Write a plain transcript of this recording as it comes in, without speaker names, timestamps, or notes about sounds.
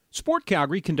Sport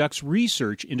Calgary conducts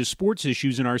research into sports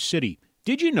issues in our city.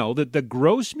 Did you know that the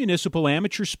gross municipal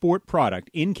amateur sport product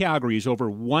in Calgary is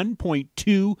over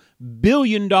 $1.2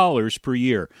 billion per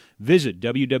year? Visit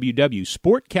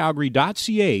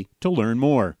www.sportcalgary.ca to learn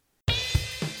more.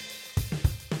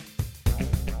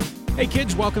 Hey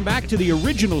kids, welcome back to the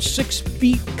original 6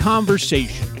 Feet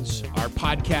Conversations, our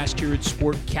podcast here at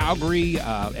Sport Calgary.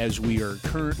 As we are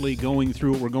currently going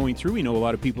through what we're going through, we know a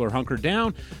lot of people are hunkered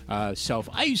down,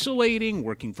 self-isolating,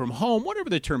 working from home, whatever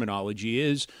the terminology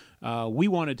is. We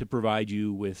wanted to provide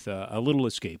you with a little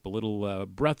escape, a little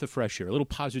breath of fresh air, a little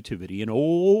positivity, and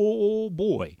oh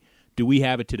boy, do we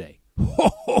have it today.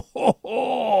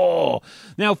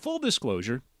 Now, full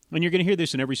disclosure, and you're going to hear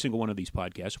this in every single one of these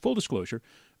podcasts, full disclosure,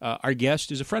 our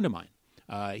guest is a friend of mine.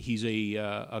 He's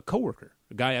a coworker,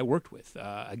 a guy I worked with,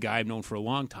 a guy I've known for a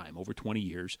long time, over 20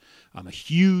 years. I'm a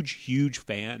huge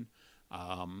fan.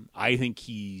 I think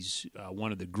he's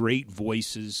one of the great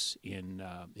voices in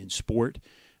sport.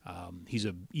 He's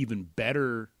an even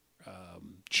better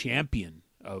champion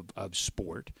of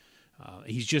sport.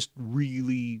 He's just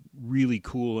really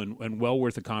cool and well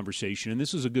worth a conversation, and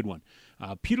this is a good one.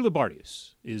 Peter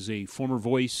Loubardias is a former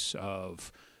voice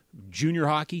of junior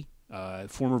hockey,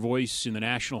 former voice in the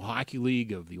National Hockey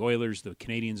League of the Oilers, the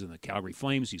Canadiens, and the Calgary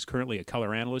Flames. He's currently a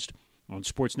color analyst on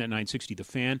Sportsnet 960 The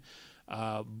Fan.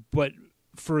 But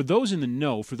for those in the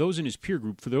know, for those in his peer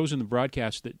group, for those in the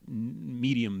broadcast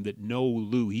medium that know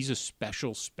Lou, he's a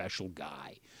special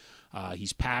guy.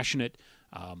 He's passionate.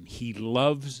 He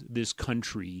loves this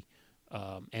country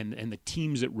and the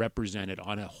teams that represent it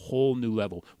on a whole new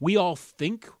level. We all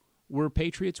think we're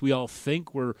Patriots. We all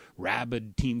think we're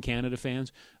rabid Team Canada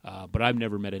fans, but I've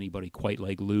never met anybody quite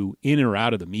like Lou in or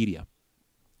out of the media.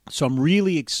 So I'm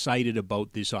really excited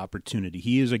about this opportunity.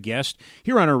 He is a guest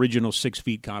here on our original 6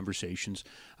 Feet Conversations.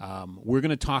 We're going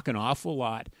to talk an awful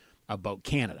lot about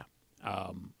Canada.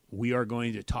 We are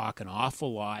going to talk an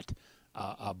awful lot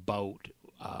about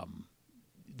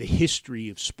the history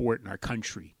of sport in our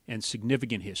country and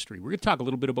significant history. We're going to talk a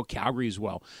little bit about Calgary as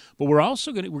well, but we're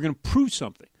also going to prove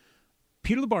something.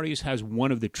 Peter Loubardias has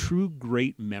one of the true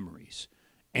great memories,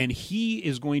 and he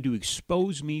is going to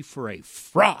expose me for a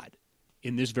fraud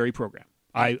in this very program.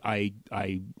 I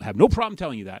have no problem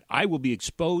telling you that. I will be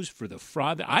exposed for the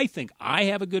fraud. I think I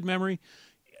have a good memory.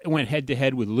 I went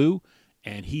head-to-head with Lou,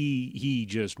 and he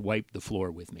just wiped the floor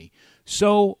with me.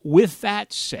 So with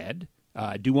that said,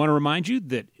 I do want to remind you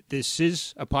that this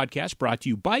is a podcast brought to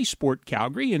you by Sport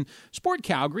Calgary, and Sport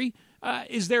Calgary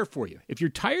is there for you. If you're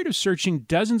tired of searching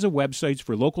dozens of websites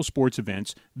for local sports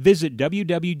events, visit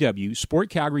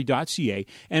www.sportcalgary.ca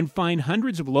and find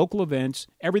hundreds of local events,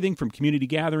 everything from community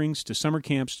gatherings to summer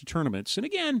camps to tournaments. And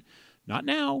again, not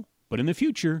now, but in the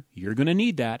future, you're going to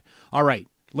need that. All right,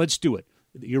 let's do it.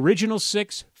 The original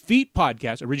 6 Feet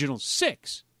podcast, original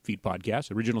 6 Feet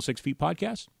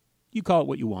podcast, you call it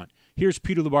what you want. Here's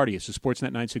Peter Loubardias of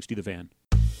Sportsnet 960 The Fan.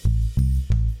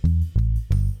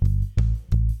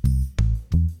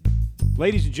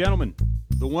 Ladies and gentlemen,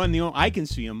 the one, the only, I can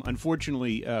see him.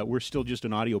 Unfortunately, we're still just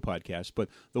an audio podcast, but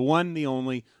the one, the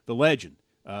only, the legend,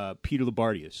 Peter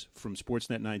Loubardias from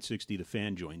Sportsnet 960 The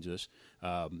Fan joins us.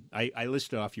 I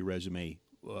listed off your resume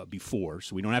before,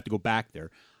 so we don't have to go back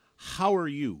there. How are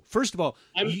you? First of all,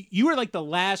 you are like the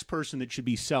last person that should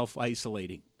be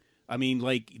self-isolating. I mean,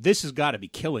 like, this has got to be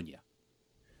killing you.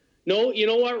 No, you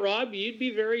know what, Rob? You'd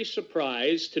be very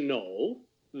surprised to know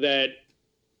that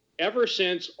ever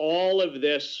since all of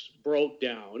this broke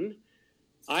down,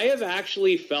 I have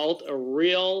actually felt a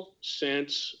real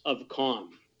sense of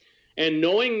calm. And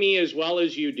knowing me as well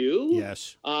as you do,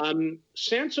 yes,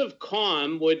 sense of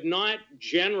calm would not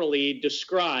generally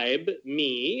describe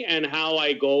me and how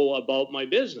I go about my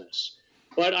business.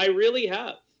 But I really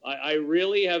have. I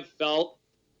really have felt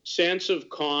sense of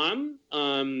calm.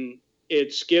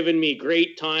 It's given me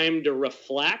great time to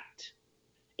reflect,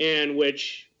 and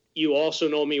which you also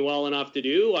know me well enough to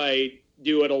do. I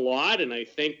do it a lot, and I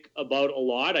think about a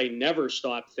lot. I never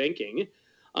stop thinking.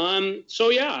 So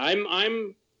yeah, I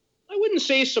wouldn't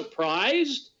say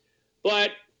surprised,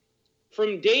 but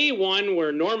from day one,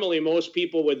 where normally most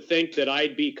people would think that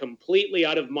I'd be completely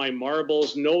out of my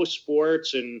marbles, no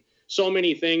sports, and so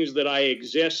many things that I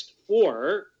exist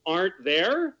for aren't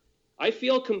there, I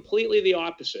feel completely the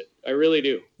opposite. I really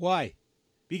do. Why?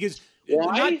 Because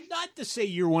why? Not to say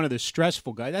you're one of the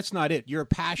stressful guys. That's not it. You're a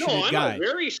passionate guy. No, I'm a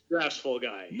very stressful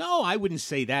guy. No, I wouldn't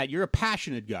say that. You're a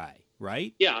passionate guy,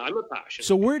 right? Yeah, I'm a passionate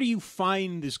So where do you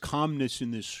find this calmness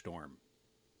in this storm?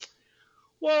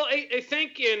 Well, I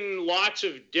think in lots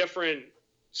of different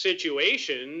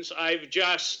situations, I've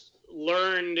just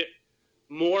learned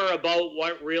more about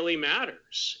what really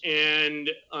matters. And,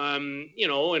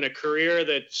 in a career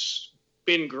that's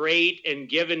been great and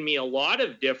given me a lot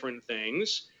of different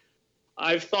things,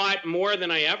 I've thought more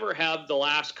than I ever have the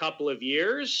last couple of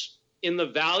years in the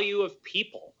value of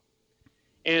people.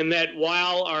 And that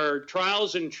while our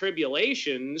trials and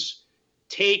tribulations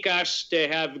take us to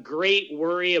have great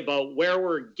worry about where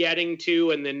we're getting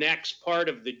to in the next part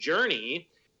of the journey,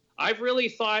 I've really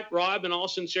thought, Rob, in all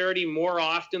sincerity, more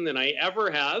often than I ever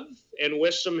have, and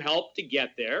with some help to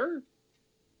get there,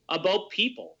 about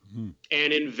people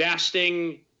and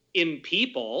investing in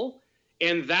people.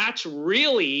 And that's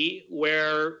really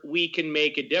where we can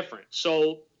make a difference.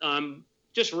 So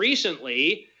just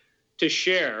recently, to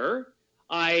share,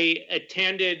 I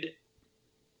attended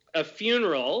a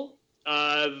funeral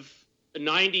of a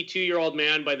 92-year-old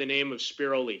man by the name of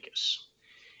Spiro Likas.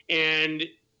 And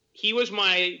he was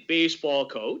my baseball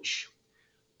coach,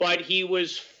 but he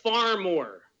was far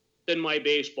more than my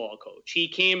baseball coach. He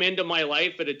came into my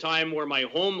life at a time where my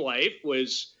home life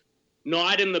was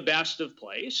not in the best of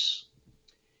place.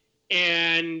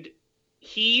 And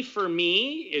he, for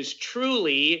me, is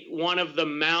truly one of the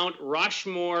Mount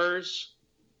Rushmores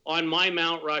on my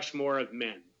Mount Rushmore of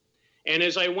men. And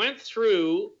as I went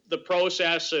through the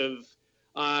process of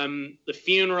the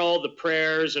funeral, the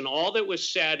prayers, and all that was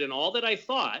said and all that I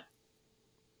thought,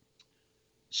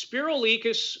 Spiro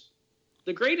Likas,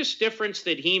 the greatest difference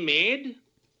that he made,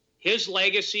 his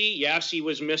legacy, yes, he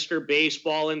was Mr.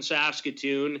 Baseball in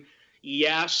Saskatoon.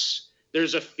 Yes,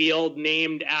 there's a field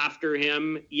named after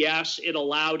him. Yes, it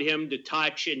allowed him to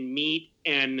touch and meet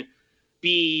and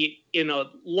be in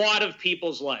a lot of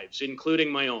people's lives,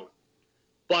 including my own.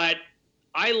 But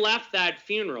I left that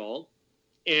funeral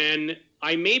and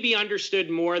I maybe understood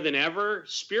more than ever.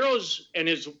 Spiro's and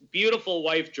his beautiful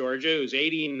wife, Georgia, who's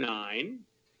 89,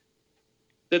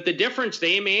 that the difference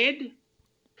they made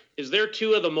is they're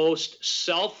two of the most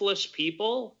selfless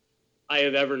people I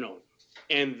have ever known.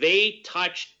 And they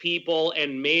touched people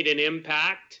and made an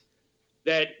impact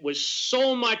that was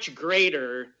so much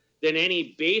greater than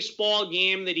any baseball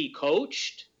game that he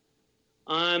coached.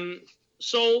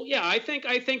 So yeah, I think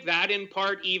that in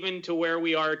part, even to where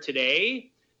we are today,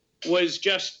 was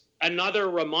just another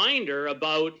reminder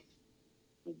about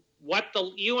what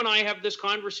you and I have this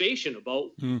conversation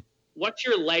about. What's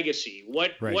your legacy?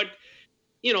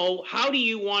 How do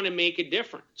you want to make a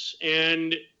difference?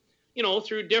 And,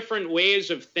 through different ways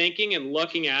of thinking and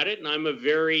looking at it, and I'm a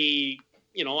very,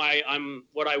 I'm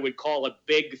what I would call a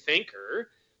big thinker.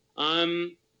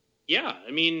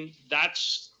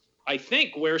 That's, I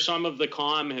think, where some of the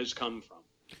calm has come from.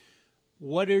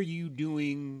 What are you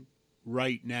doing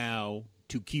right now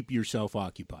to keep yourself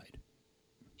occupied?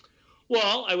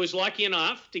 Well, I was lucky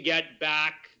enough to get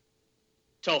back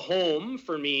to home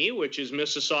for me, which is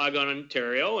Mississauga,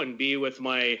 Ontario, and be with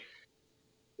my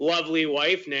lovely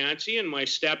wife, Nancy, and my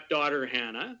stepdaughter,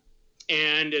 Hannah.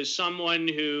 And as someone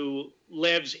who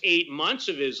lives 8 months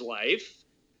of his life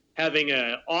having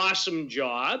an awesome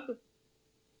job,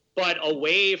 but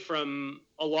away from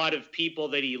a lot of people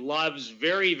that he loves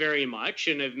very, very much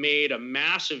and have made a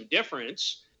massive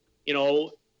difference,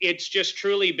 it's just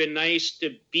truly been nice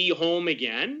to be home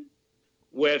again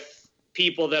with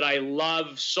people that I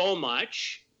love so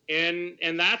much. And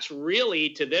that's really,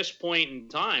 to this point in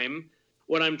time,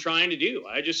 what I'm trying to do.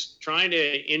 I just trying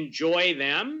to enjoy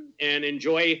them and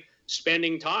enjoy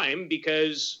spending time,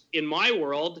 because in my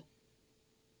world,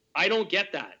 I don't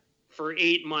get that for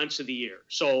 8 months of the year.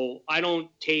 So I don't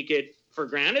take it for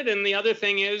granted. And the other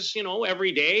thing is,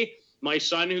 every day, my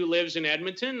son who lives in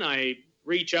Edmonton, I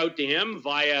reach out to him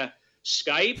via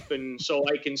Skype, and so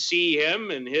I can see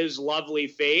him and his lovely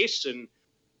face, and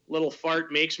little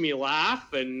fart makes me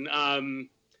laugh. And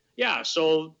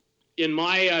so in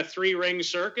my three-ring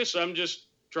circus, I'm just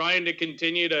trying to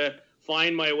continue to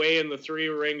find my way in the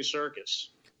three-ring circus.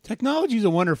 Technology is a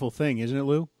wonderful thing, isn't it,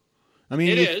 Lou? I mean,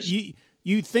 it is.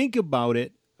 You think about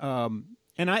it, and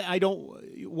I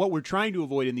don't. What we're trying to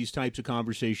avoid in these types of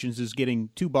conversations is getting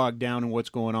too bogged down in what's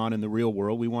going on in the real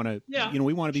world. We want to,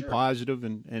 we want to be positive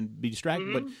and be distracted.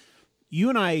 Mm-hmm. But you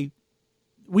and I,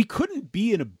 we couldn't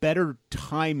be in a better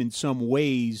time in some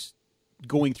ways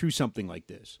going through something like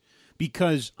this,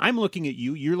 because I'm looking at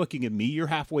you, you're looking at me, you're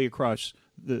halfway across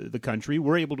the country.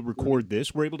 We're able to record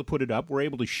this, we're able to put it up, we're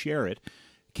able to share it.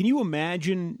 Can you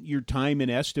imagine your time in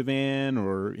Estevan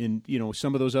or in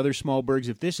some of those other small burgs?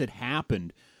 If this had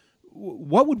happened,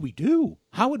 what would we do?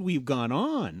 How would we have gone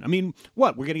on? I mean,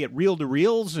 what, we're going to get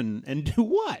reel-to-reels and do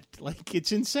what? Like,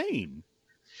 it's insane.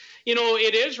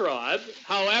 It is, Rob.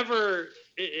 However,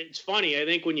 it's funny. I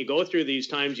think when you go through these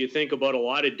times, you think about a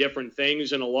lot of different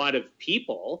things and a lot of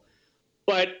people.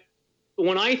 But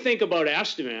when I think about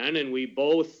Estevan, and we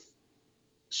both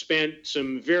spent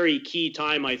some very key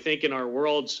time, I think, in our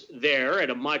worlds there at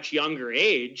a much younger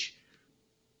age,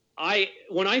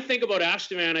 when I think about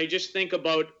Estevan, I just think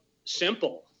about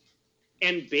simple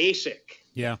and basic.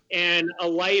 Yeah. And a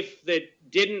life that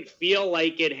didn't feel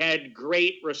like it had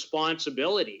great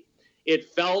responsibility.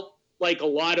 It felt like a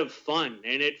lot of fun,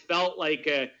 and it felt like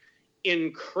a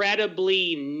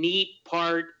incredibly neat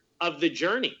part of the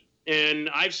journey. And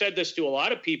I've said this to a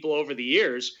lot of people over the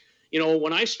years.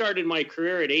 When I started my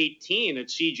career at 18 at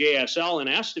CJSL in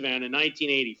Estevan in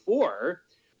 1984,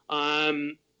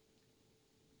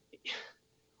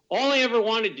 all I ever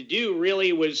wanted to do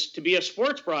really was to be a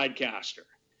sports broadcaster.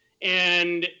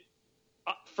 And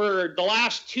for the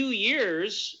last 2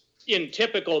 years, in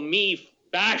typical me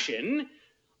fashion,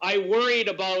 I worried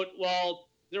about,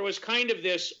 there was kind of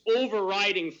this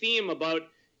overriding theme about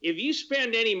if you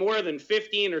spend any more than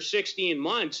 15 or 16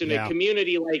 months in a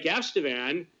community like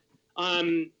Estevan,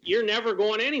 you're never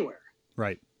going anywhere.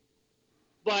 Right.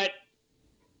 But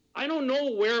I don't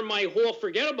know where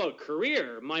forget about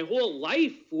career, my whole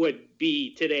life would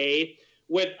be today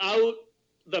without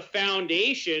the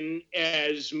foundation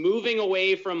as moving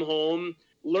away from home,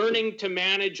 learning to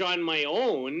manage on my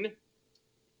own,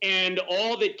 and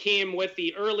all that came with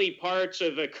the early parts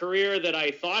of a career that I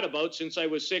thought about since I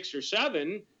was 6 or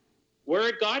 7, where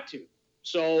it got to.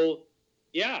 So,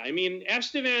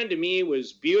 Estevan to me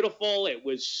was beautiful. It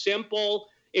was simple.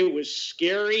 It was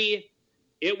scary.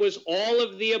 It was all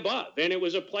of the above. And it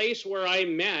was a place where I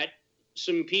met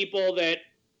some people that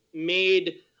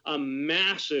made a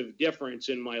massive difference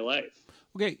in my life.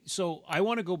 Okay, so I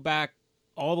want to go back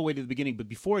all the way to the beginning, but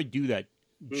before I do that,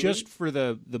 just for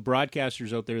the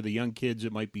broadcasters out there, the young kids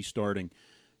that might be starting,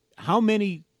 how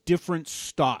many different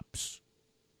stops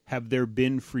have there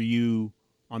been for you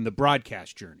on the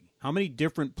broadcast journey? How many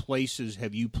different places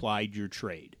have you plied your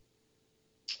trade?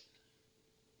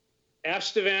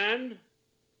 Estevan,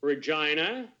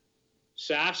 Regina,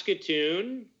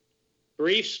 Saskatoon,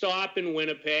 brief stop in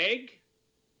Winnipeg,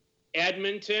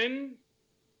 Edmonton,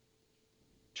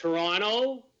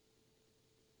 Toronto,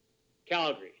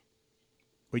 Calgary.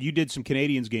 Well, you did some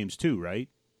Canadians games too, right?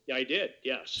 Yeah, I did,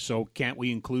 yes. So can't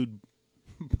we include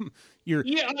you're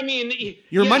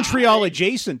Montreal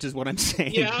adjacent is what I'm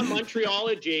saying. Yeah, Montreal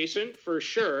adjacent for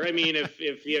sure. I mean, if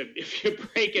you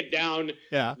break it down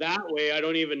that way, I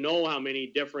don't even know how many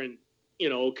different,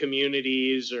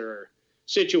 communities or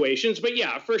situations. But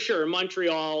yeah, for sure,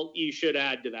 Montreal, you should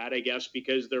add to that, I guess,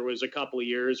 because there was a couple of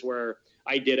years where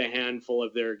I did a handful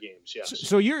of their games, yes.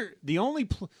 So you're the only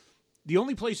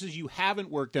places you haven't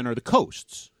worked in are the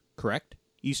coasts, correct?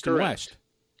 East and West.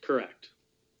 Correct.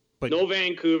 But no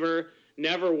Vancouver,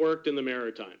 never worked in the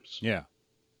Maritimes. Yeah.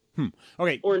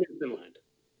 Okay. Or Newfoundland.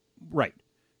 Right.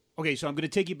 Okay, so I'm going to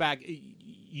take you back.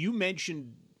 You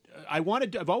mentioned I've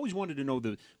always wanted to know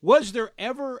was there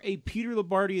ever a Peter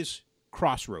Loubardias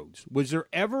crossroads? Was there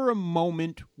ever a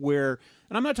moment where,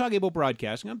 and I'm not talking about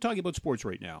broadcasting, I'm talking about sports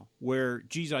right now, where,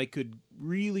 geez, I could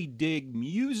really dig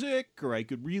music, or I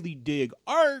could really dig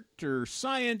art or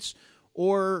science,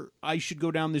 or I should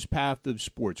go down this path of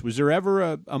sports? Was there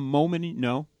ever a moment?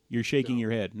 No? You're shaking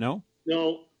your head. No?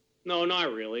 No,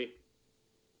 not really.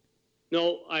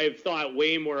 No, I've thought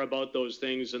way more about those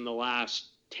things in the last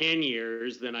 10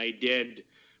 years than I did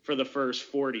for the first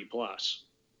 40 plus.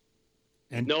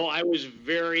 And no, I was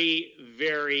very,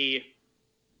 very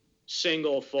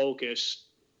single focused.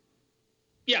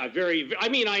 Yeah,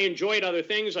 I enjoyed other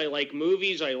things. I like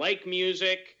movies. I like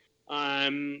music.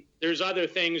 There's other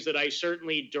things that I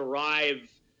certainly derive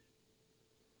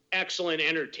excellent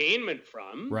entertainment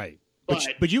from. Right.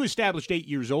 But you established 8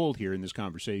 years old here in this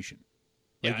conversation.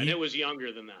 Yeah, and it was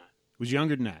younger than that. It was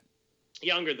younger than that.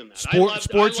 Younger than that.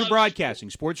 Sports or broadcasting?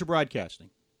 Sports or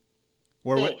broadcasting?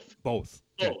 Or both. Both.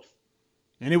 Okay. Both.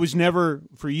 And it was never,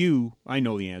 for you, I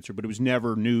know the answer, but it was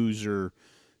never news or,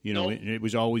 it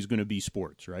was always going to be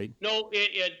sports, right? No,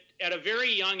 at a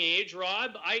very young age,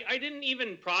 Rob, I didn't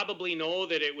even probably know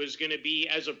that it was going to be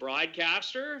as a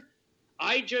broadcaster.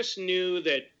 I just knew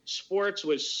that sports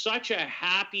was such a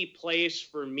happy place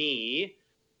for me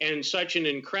and such an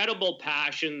incredible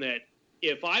passion that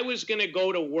if I was going to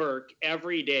go to work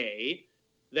every day,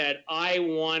 that I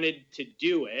wanted to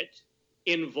do it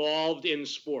involved in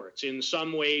sports in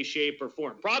some way, shape, or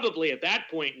form. Probably at that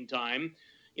point in time,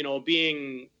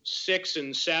 being 6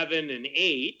 and 7 and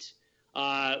 8,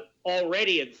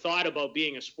 already had thought about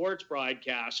being a sports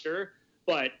broadcaster,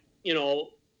 but,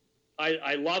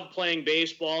 I love playing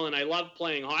baseball and I love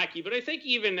playing hockey. But I think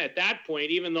even at that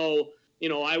point, even though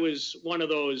I was one of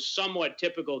those somewhat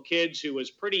typical kids who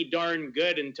was pretty darn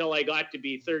good until I got to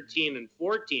be 13 and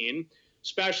 14,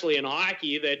 especially in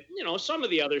hockey, that, some of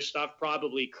the other stuff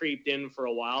probably creeped in for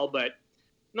a while, but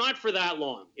not for that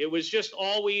long. It was just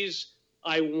always,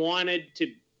 I wanted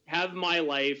to have my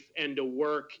life and to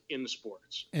work in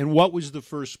sports. And what was the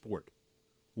first sport?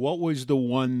 What was the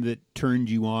one that turned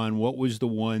you on? What was the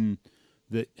one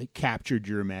that captured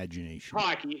your imagination?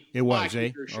 Hockey. It was, hockey,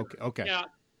 eh? For sure. Okay.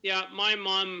 Yeah. My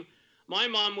mom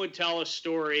would tell a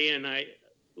story, and I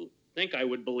think I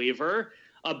would believe her,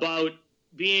 about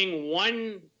being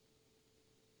one,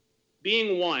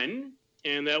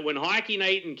 and that when Hockey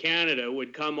Night in Canada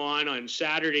would come on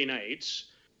Saturday nights,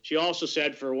 she also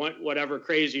said for whatever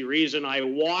crazy reason, I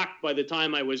walked by the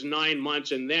time I was 9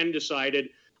 months, and then decided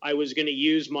I was going to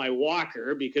use my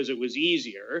walker because it was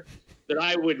easier, that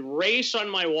I would race on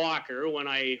my walker when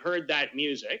I heard that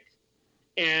music.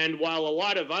 And while a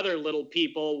lot of other little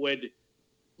people would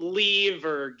leave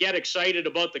or get excited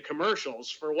about the commercials,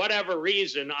 for whatever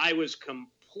reason, I was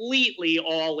completely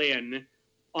all in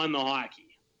on the hockey.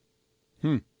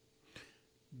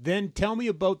 Then tell me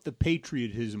about the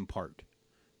patriotism part,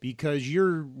 because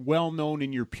you're well known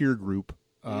in your peer group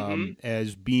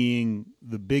as being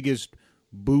the biggest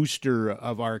booster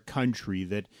of our country,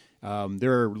 that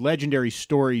there are legendary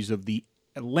stories of the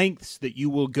lengths that you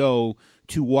will go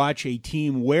to watch a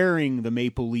team wearing the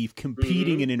maple leaf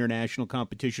competing in international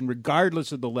competition,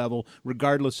 regardless of the level,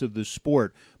 regardless of the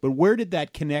sport. But where did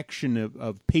that connection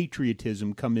of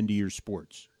patriotism come into your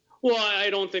sports? Well, I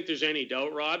don't think there's any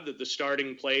doubt, Rob, that the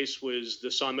starting place was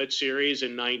the Summit Series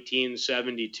in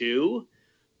 1972,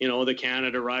 the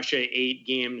Canada-Russia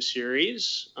 8-game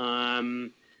series.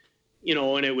 And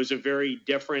it was a very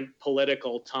different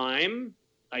political time,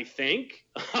 I think,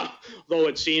 though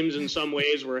it seems in some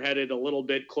ways we're headed a little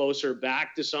bit closer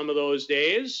back to some of those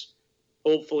days.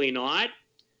 Hopefully not.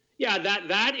 Yeah,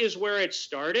 that is where it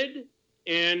started.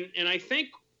 And I think,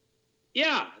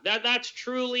 that's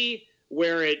truly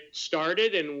where it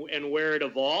started and where it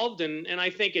evolved. And I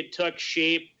think it took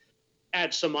shape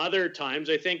at some other times.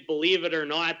 I think, believe it or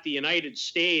not, the United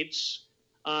States,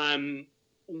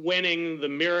 winning the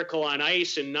Miracle on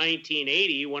Ice in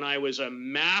 1980, when I was a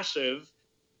massive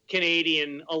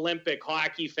Canadian Olympic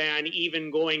hockey fan, even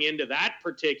going into that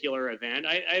particular event.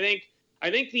 I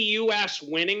think the U.S.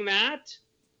 winning that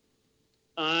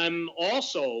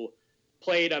also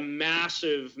played a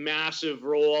massive, massive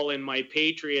role in my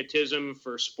patriotism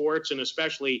for sports, and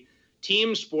especially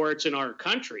team sports in our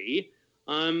country.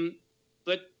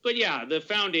 But yeah, the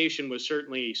foundation was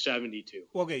certainly 72.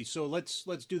 Okay, so let's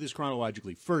do this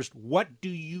chronologically. First, what do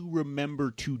you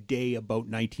remember today about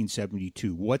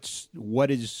 1972? What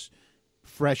is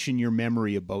fresh in your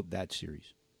memory about that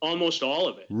series? Almost all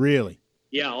of it. Really?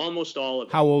 Yeah, almost all of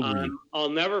it. How old were you? I'll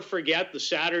never forget the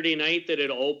Saturday night that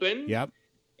it opened. Yep.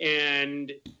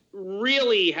 And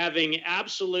really having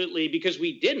absolutely, because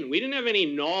we didn't have any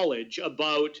knowledge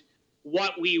about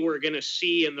what we were going to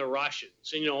see in the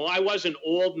Russians. And, I wasn't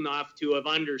old enough to have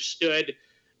understood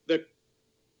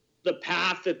the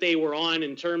path that they were on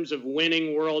in terms of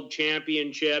winning world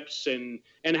championships and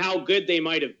how good they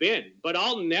might have been. But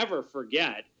I'll never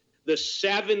forget the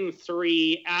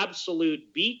 7-3 absolute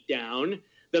beatdown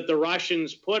that the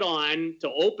Russians put on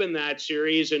to open that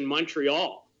series in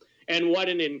Montreal. And what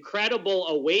an incredible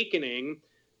awakening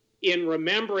in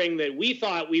remembering that we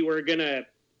thought we were going to,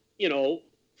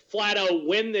 flat out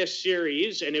win this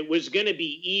series, and it was going to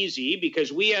be easy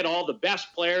because we had all the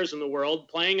best players in the world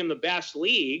playing in the best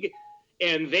league,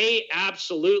 and they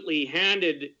absolutely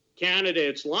handed Canada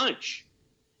its lunch.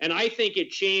 And I think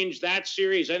it changed that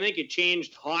series. I think it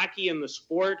changed hockey and the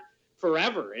sport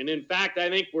forever. And in fact, I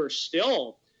think we're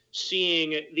still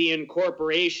seeing the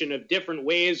incorporation of different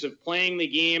ways of playing the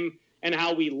game and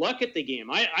how we look at the game.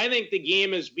 I think the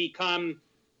game has become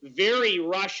very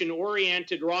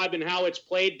Russian-oriented, Rob, in how it's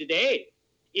played today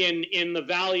in the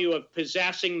value of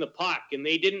possessing the puck. And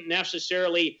they didn't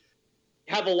necessarily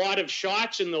have a lot of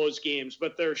shots in those games,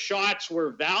 but their shots were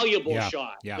valuable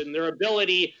shots. Yeah. And their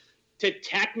ability to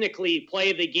technically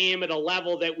play the game at a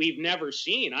level that we've never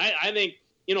seen. I think,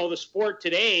 the sport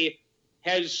today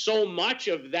has so much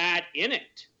of that in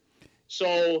it.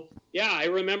 So, yeah, I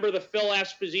remember the Phil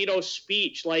Esposito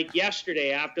speech like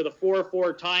yesterday after the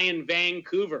 4-4 tie in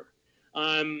Vancouver.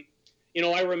 I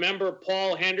remember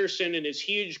Paul Henderson and his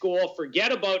huge goal,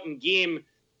 forget about in Game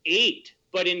 8,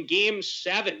 but in Game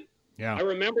 7. Yeah. I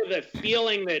remember the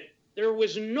feeling that there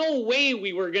was no way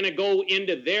we were going to go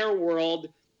into their world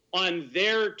on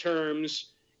their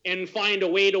terms and find a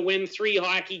way to win 3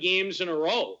 hockey games in a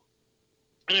row.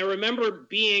 And I remember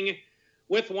being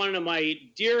with one of my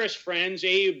dearest friends,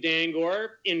 Ayub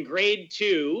Dangor, in grade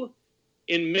 2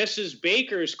 in Mrs.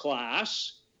 Baker's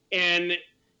class and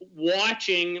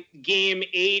watching game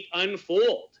 8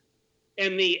 unfold,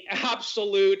 and the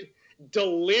absolute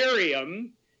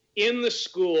delirium in the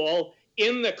school,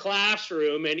 in the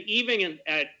classroom, and even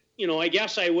at, I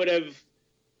guess I would have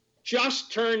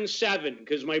just turned 7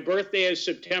 because my birthday is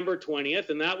September 20th,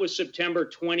 and that was September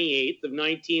 28th of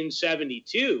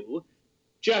 1972,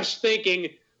 just thinking,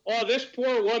 oh, this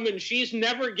poor woman, she's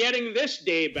never getting this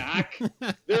day back.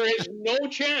 There is no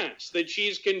chance that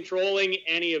she's controlling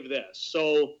any of this.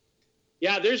 So,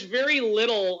 yeah, there's very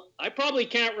little. I probably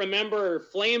can't remember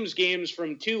Flames games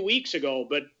from 2 weeks ago,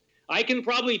 but I can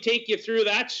probably take you through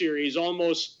that series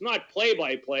almost not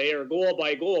play-by-play or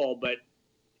goal-by-goal, but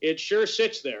it sure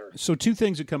sits there. So 2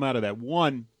 things that come out of that.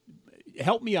 One,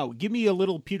 help me out. Give me a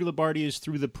little Peter Labardia's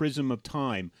through the prism of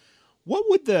time. What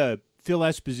would the Phil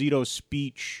Esposito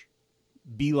speech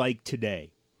be like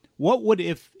today? What would,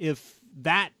 if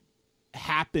that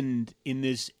happened in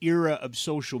this era of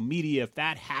social media, if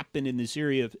that happened in this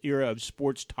era of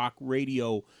sports talk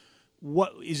radio,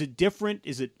 what is it different?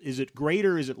 Is it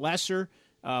greater? Is it lesser?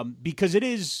 Because it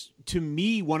is, to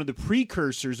me, one of the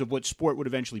precursors of what sport would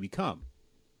eventually become.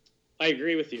 I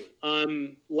agree with you.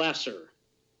 Lesser.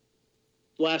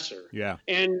 Yeah.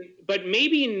 But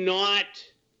maybe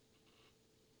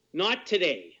not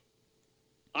today.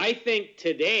 I think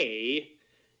today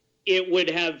it would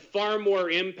have far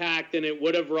more impact than it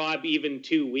would have, Rob, even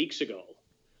 2 weeks ago.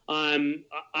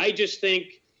 I just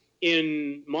think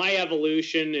in my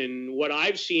evolution and what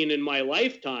I've seen in my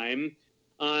lifetime,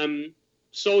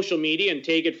 social media, and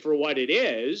take it for what it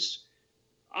is,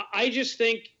 I just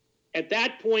think at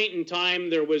that point in time,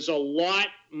 there was a lot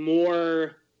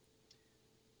more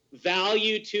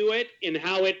value to it in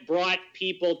how it brought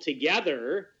people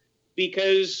together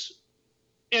because,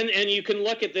 and you can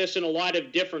look at this in a lot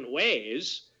of different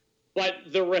ways, but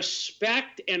the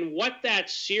respect and what that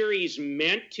series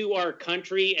meant to our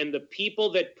country and the people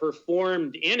that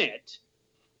performed in it,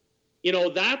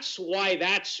 that's why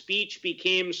that speech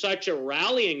became such a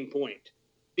rallying point.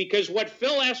 Because what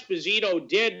Phil Esposito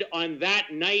did on that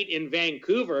night in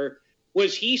Vancouver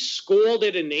was he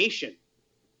scolded a nation.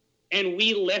 And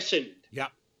we listened. Yeah.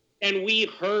 And we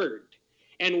heard.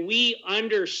 And we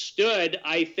understood,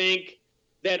 I think,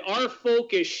 that our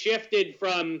focus shifted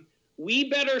from we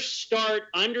better start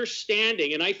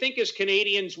understanding, and I think as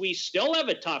Canadians, we still have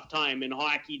a tough time in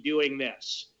hockey doing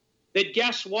this, that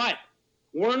guess what?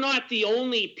 We're not the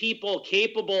only people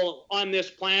capable on this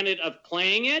planet of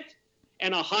playing it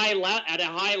and at a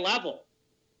high level.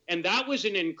 And that was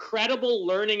an incredible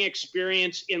learning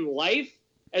experience in life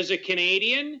as a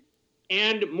Canadian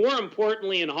and more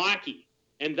importantly in hockey.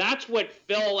 And that's what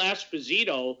Phil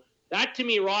Esposito, that to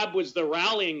me, Rob, was the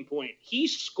rallying point. He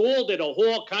scolded a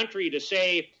whole country to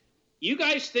say, you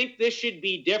guys think this should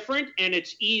be different and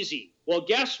it's easy. Well,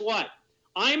 guess what?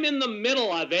 I'm in the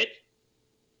middle of it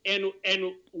and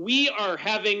we are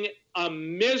having a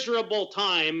miserable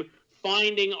time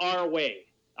finding our way.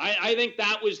 I think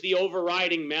that was the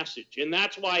overriding message, and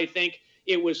that's why I think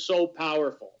it was so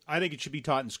powerful. I think it should be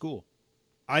taught in school.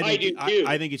 I do too.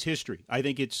 I think it's history. I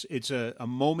think it's a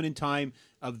moment in time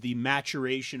of the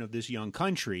maturation of this young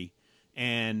country,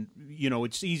 and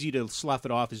it's easy to slough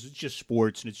it off as it's just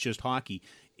sports and it's just hockey.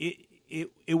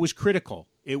 It was critical.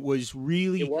 It was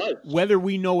really, whether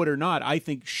we know it or not, I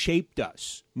think shaped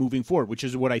us moving forward, which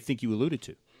is what I think you alluded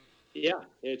to. Yeah,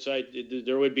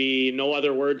 there would be no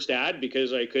other words to add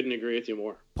because I couldn't agree with you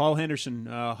more. Paul Henderson,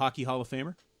 Hockey Hall of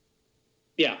Famer?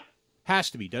 Yeah. Has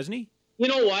to be, doesn't he? You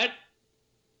know what?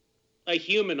 A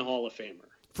human Hall of Famer.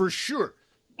 For sure.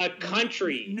 A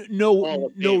country Hall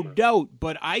of Famer. No doubt,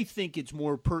 but I think it's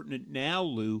more pertinent now,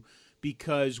 Lou,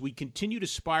 because we continue to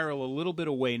spiral a little bit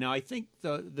away. Now, I think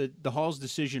the Hall's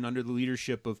decision under the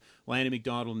leadership of Lanny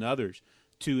McDonald and others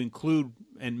to include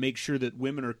and make sure that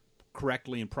women are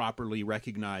correctly and properly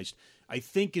recognized, I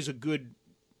think is a good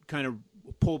kind of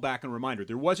pull back and reminder.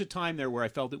 There was a time there where I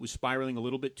felt it was spiraling a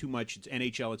little bit too much. It's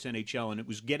NHL, and it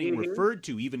was getting referred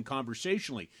to even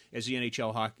conversationally as the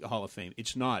NHL Hall of Fame.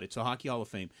 It's not. It's a Hockey Hall of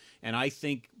Fame. And I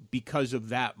think because of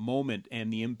that moment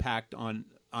and the impact on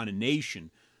a nation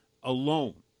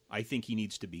alone, I think he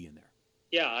needs to be in there.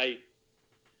 Yeah, I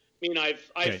mean, I've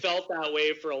felt that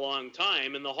way for a long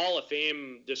time, and the Hall of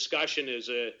Fame discussion is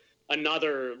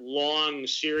another long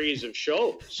series of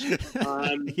shows.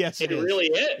 Yes, it really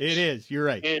is. It is. You're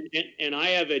right. And I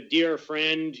have a dear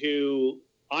friend who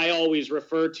I always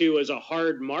refer to as a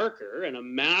hard marker and a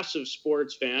massive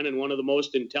sports fan and one of the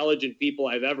most intelligent people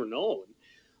I've ever known.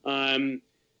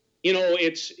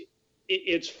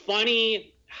 it's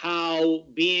funny how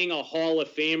being a Hall of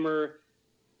Famer,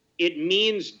 it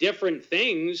means different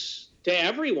things to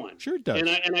everyone. Sure it does.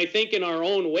 And I think in our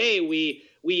own way,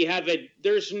 we have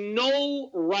there's no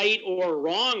right or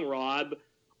wrong, Rob,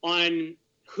 on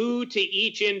who to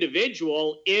each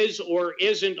individual is or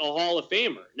isn't a Hall of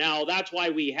Famer. Now, that's why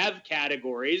we have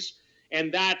categories,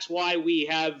 and that's why we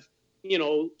have,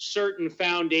 certain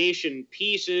foundation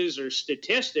pieces or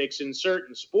statistics in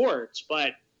certain sports.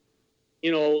 But,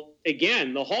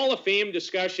 again, the Hall of Fame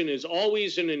discussion is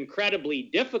always an incredibly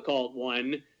difficult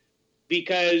one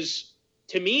because,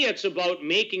 to me, it's about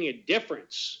making a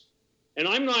difference. And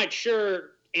I'm not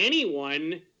sure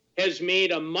anyone has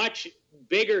made a much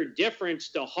bigger difference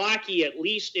to hockey, at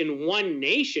least in one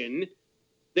nation,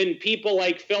 than people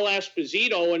like Phil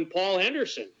Esposito and Paul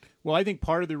Henderson. Well, I think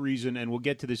part of the reason, and we'll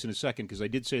get to this in a second, because I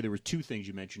did say there were two things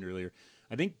you mentioned earlier.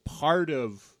 I think part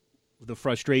of the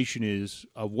frustration is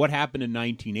of what happened in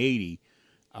 1980.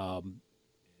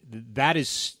 That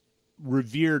is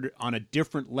revered on a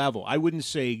different level. I wouldn't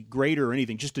say greater or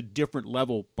anything, just a different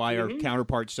level by our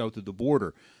counterparts south of the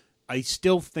border. I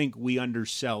still think we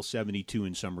undersell 72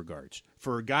 in some regards.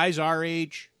 For guys our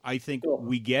age, I think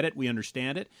we get it, we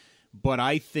understand it. But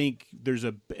I think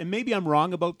and maybe I'm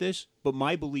wrong about this, but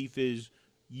my belief is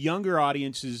younger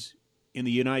audiences in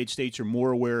the United States are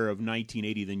more aware of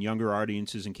 1980 than younger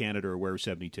audiences in Canada are aware of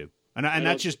 72. And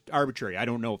that's just arbitrary. I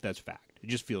don't know if that's fact. It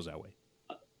just feels that way.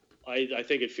 I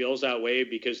think it feels that way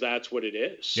because that's what it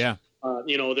is. Yeah.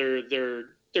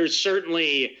 There's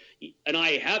certainly, and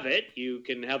I have it, you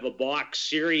can have a box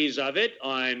series of it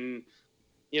on,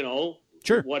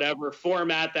 sure, whatever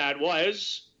format that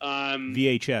was.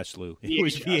 VHS, Lou. It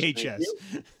was VHS.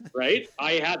 Right?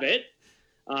 I have it,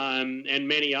 and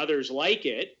many others like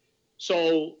it.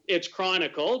 So it's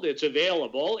chronicled, it's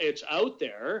available, it's out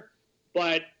there.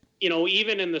 But,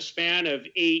 even in the span of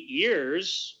 8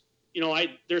 years,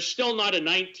 there's still not a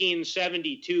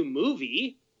 1972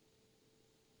 movie.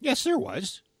 Yes, there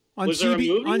was. Was there a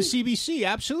movie? On CBC,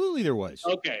 absolutely there was.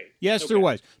 Okay. Yes, there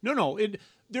was. No.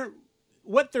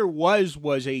 What there was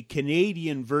a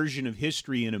Canadian version of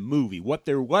history in a movie. What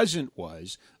there wasn't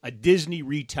was a Disney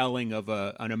retelling of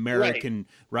an American,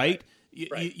 right?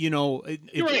 Right. You're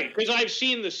right, because I've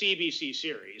seen the CBC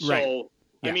series. Right. So,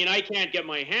 yeah. I mean, I can't get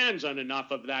my hands on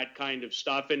enough of that kind of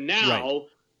stuff. And now,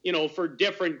 for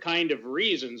different kind of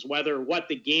reasons, whether what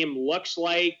the game looks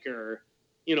like or,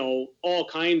 all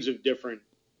kinds of different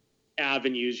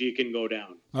avenues you can go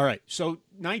down. All right. So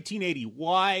 1980,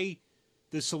 why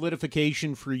the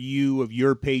solidification for you of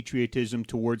your patriotism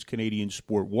towards Canadian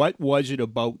sport? What was it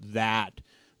about that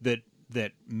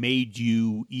made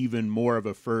you even more of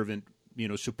a fervent,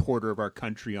 supporter of our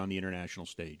country on the international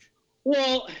stage?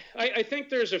 Well, I think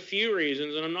there's a few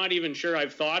reasons, and I'm not even sure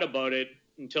I've thought about it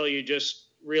until you just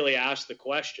really asked the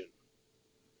question.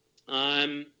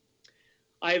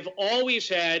 I've always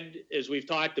had, as we've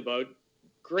talked about,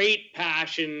 great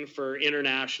passion for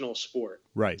international sport.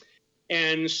 Right.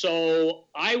 And so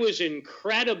I was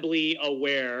incredibly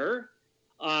aware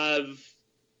of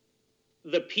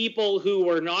the people who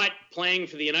were not playing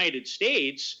for the United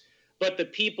States, but the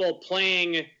people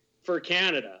playing for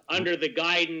Canada under the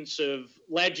guidance of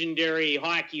legendary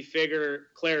hockey figure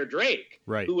Claire Drake,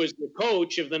 right, who was the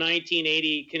coach of the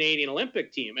 1980 Canadian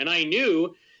Olympic team. And I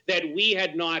knew that we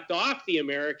had knocked off the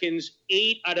Americans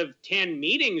 8 out of 10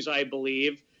 meetings, I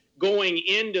believe, going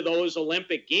into those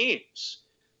Olympic Games.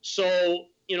 So,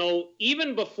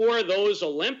 even before those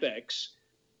Olympics,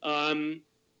 the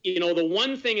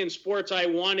one thing in sports I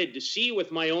wanted to see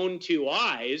with my own two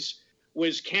eyes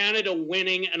was Canada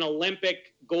winning an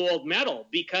Olympic gold medal,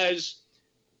 because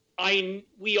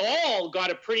we all got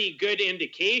a pretty good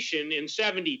indication in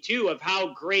 72 of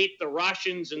how great the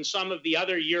Russians and some of the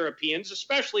other Europeans,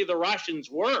 especially the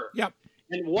Russians, were. Yep.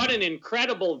 And what an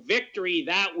incredible victory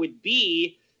that would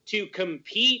be to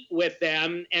compete with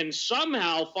them and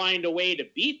somehow find a way to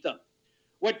beat them.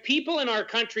 What people in our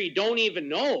country don't even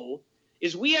know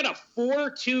is we had a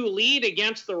 4-2 lead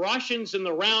against the Russians in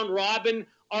the round robin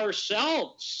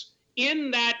ourselves in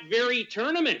that very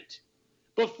tournament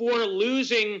before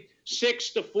losing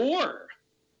 6-4.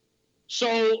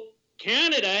 So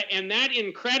Canada and that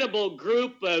incredible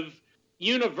group of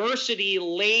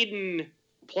university-laden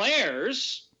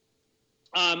players,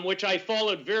 which I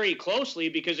followed very closely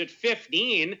because at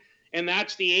 15, and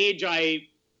that's the age I,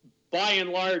 by and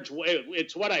large,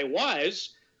 it's what I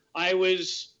was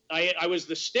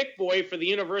the stick boy for the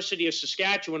University of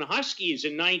Saskatchewan Huskies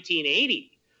in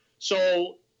 1980.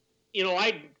 So,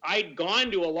 I'd gone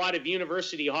to a lot of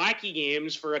university hockey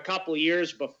games for a couple of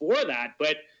years before that,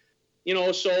 but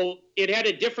So it had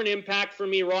a different impact for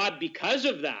me, Rob, because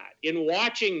of that. In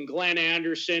watching Glenn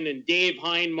Anderson and Dave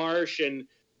Hindmarsh and,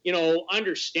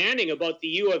 understanding about the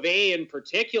U of A in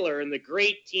particular and the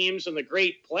great teams and the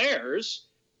great players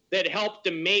that helped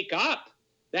to make up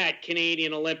that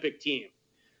Canadian Olympic team.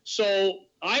 So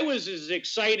I was as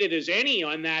excited as any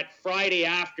on that Friday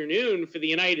afternoon for the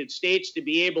United States to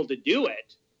be able to do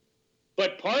it.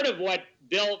 But part of what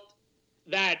built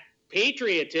that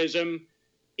patriotism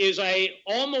is I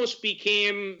almost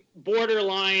became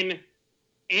borderline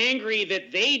angry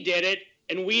that they did it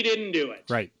and we didn't do it.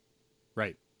 Right.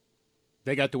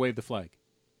 They got to wave the flag.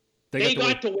 They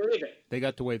got to wave it. They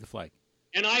got to wave the flag.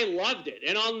 And I loved it.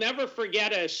 And I'll never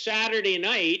forget a Saturday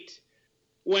night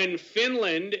when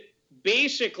Finland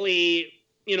basically,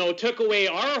 took away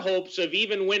our hopes of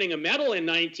even winning a medal in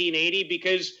 1980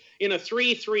 because in a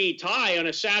 3-3 tie on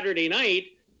a Saturday night,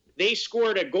 they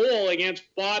scored a goal against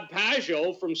Bob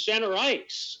Pageau from center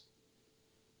ice.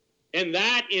 And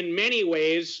that, in many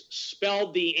ways,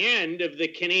 spelled the end of the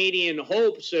Canadian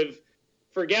hopes of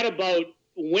forget about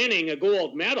winning a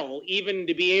gold medal, even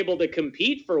to be able to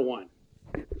compete for one.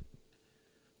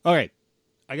 All right.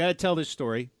 I got to tell this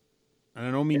story, and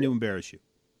I don't mean to embarrass you.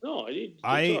 No,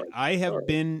 I have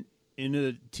been in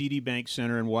the TD Bank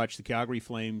Center and watched the Calgary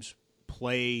Flames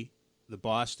play the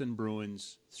Boston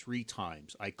Bruins 3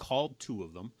 times. I called 2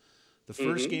 of them. The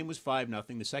first game was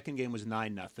 5-0. The second game was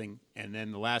 9-0. And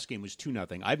then the last game was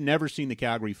 2-0. I've never seen the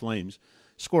Calgary Flames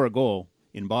score a goal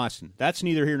in Boston. That's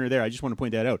neither here nor there. I just want to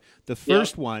point that out. The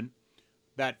first one,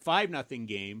 that 5-0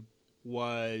 game,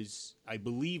 was, I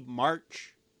believe,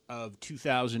 March of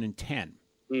 2010.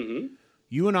 Mm-hmm.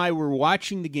 You and I were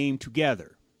watching the game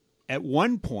together. At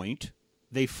one point,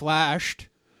 they flashed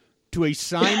to a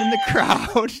sign in the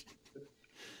crowd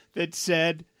that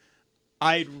said,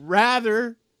 I'd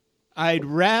rather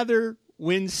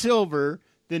win silver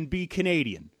than be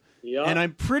Canadian. Yeah. And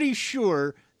I'm pretty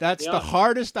sure that's the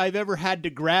hardest I've ever had to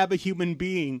grab a human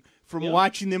being from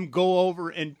watching them go over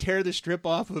and tear the strip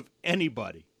off of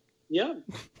anybody. Yeah.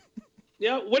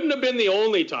 Yeah, wouldn't have been the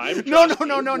only time.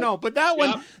 No. But that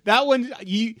one,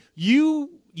 you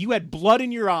had blood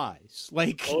in your eyes.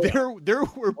 Like there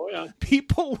were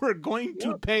people were going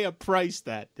to pay a price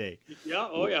that day.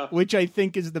 Yeah, Which I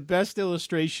think is the best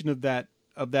illustration of that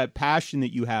passion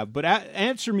that you have. But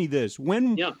answer me this: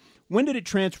 when did it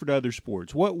transfer to other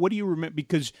sports? What do you remember?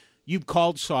 Because you've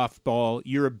called softball,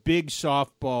 you're a big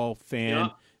softball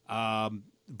fan.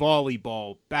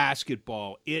 Volleyball,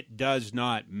 basketball, it does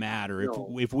not matter.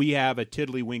 No. If we have a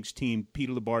Tiddlywinks team,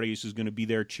 Peter Labardius is going to be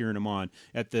there cheering them on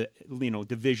at the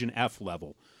Division F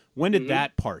level. When did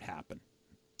that part happen?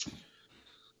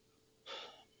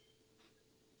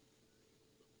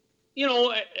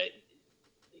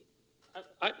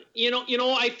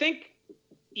 I think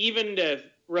even to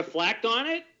reflect on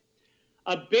it,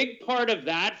 a big part of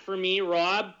that for me,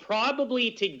 Rob,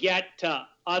 probably to get to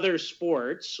other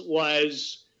sports,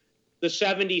 was the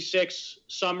 76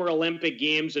 Summer Olympic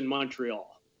Games in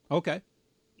Montreal. Okay.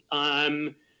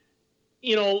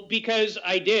 Because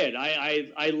I did.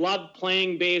 I loved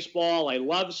playing baseball. I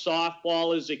loved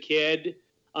softball as a kid.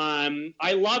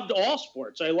 I loved all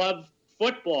sports. I loved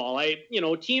football.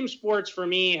 Team sports for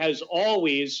me has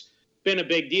always been a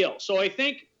big deal. So I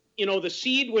think, the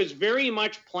seed was very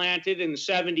much planted in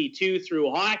 72 through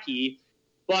hockey,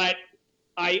 but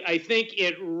I think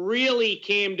it really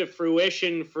came to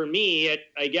fruition for me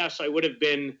I guess I would have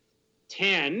been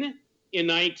 10 in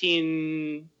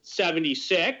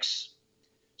 1976.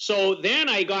 So then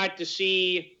I got to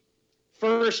see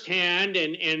firsthand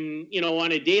and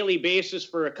on a daily basis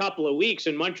for a couple of weeks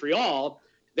in Montreal.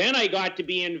 Then I got to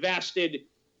be invested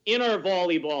in our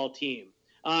volleyball team,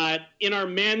 in our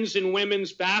men's and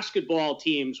women's basketball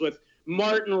teams with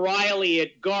Martin Riley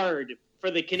at guard for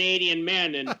the Canadian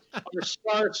men, and our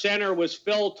star center was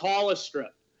Phil Tollestrup.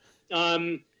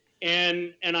 And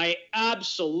I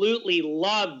absolutely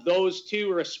loved those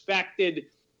 2 respected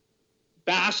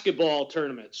basketball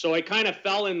tournaments. So I kind of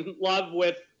fell in love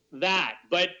with that.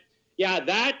 But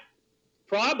that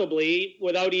probably,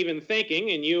 without even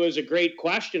thinking, and you as a great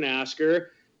question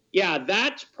asker,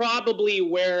 that's probably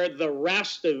where the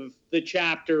rest of the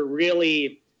chapter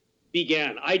really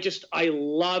began. I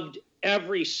loved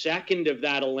every second of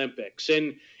that Olympics.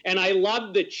 And I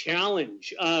loved the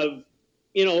challenge of,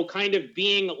 kind of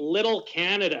being little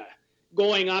Canada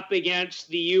going up against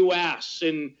the U.S.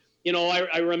 And,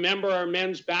 I remember our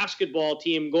men's basketball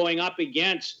team going up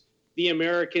against the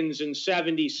Americans in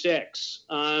 76.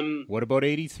 What about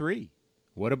 83?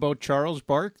 What about Charles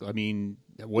Barkley? I mean,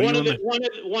 one of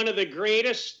the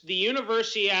greatest, the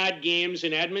Universiade games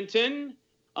in Edmonton,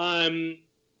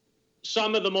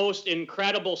 some of the most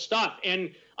incredible stuff.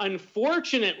 And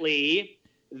unfortunately,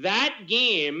 that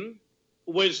game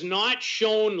was not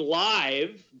shown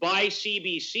live by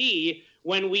CBC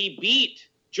when we beat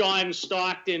John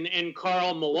Stockton and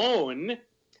Karl Malone.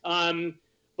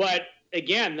 But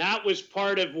again, that was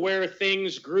part of where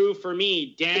things grew for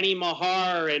me. Danny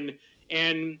Mahar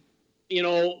and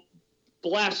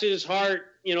bless his heart,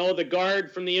 the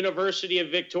guard from the University of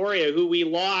Victoria who we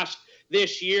lost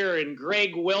this year, and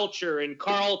Greg Wilcher and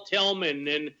Carl Tillman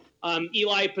and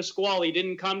Eli Pasquale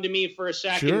didn't come to me for a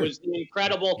second. Sure. Was the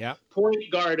incredible point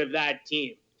guard of that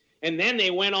team. And then they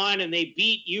went on and they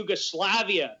beat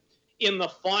Yugoslavia in the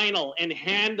final, and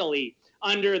handily,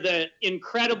 under the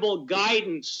incredible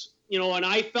guidance, and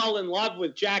I fell in love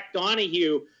with Jack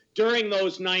Donahue during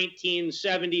those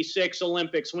 1976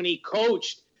 Olympics when he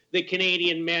coached the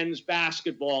Canadian men's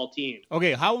basketball team.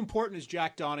 Okay, how important is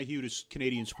Jack Donahue to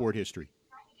Canadian sport history?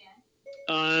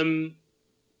 I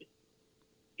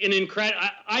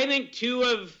think two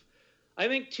of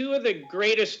the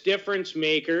greatest difference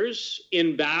makers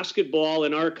in basketball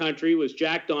in our country was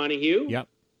Jack Donahue. Yep.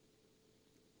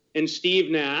 And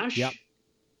Steve Nash. Yep.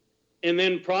 And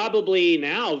then probably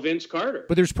now Vince Carter.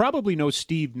 But there's probably no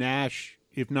Steve Nash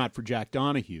if not for Jack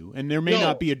Donahue, and there may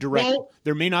not be a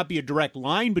direct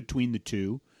line between the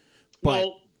two,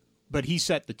 but he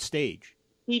set the stage.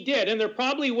 He did, and there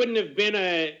probably wouldn't have been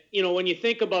when you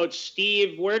think about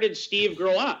Steve, where did Steve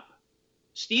grow up?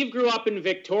 Steve grew up in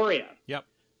Victoria. Yep.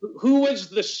 Who was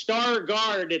the star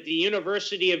guard at the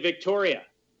University of Victoria?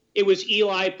 It was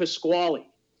Eli Pasquale.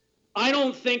 I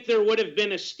don't think there would have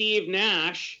been a Steve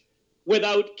Nash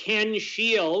without Ken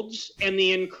Shields and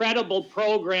the incredible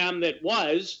program that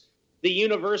was the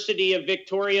University of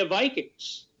Victoria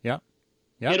Vikings. Yeah.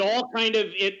 It all kind of,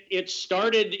 it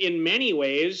started in many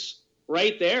ways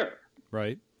right there.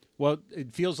 Right. Well,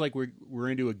 it feels like we're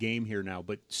into a game here now,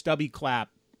 but Stubby Clapp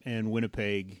and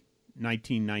Winnipeg,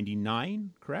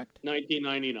 1999, correct?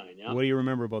 1999, yeah. What do you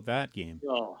remember about that game?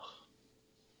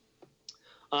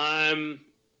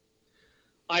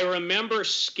 I remember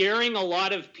scaring a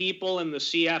lot of people in the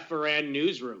CFRN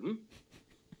newsroom.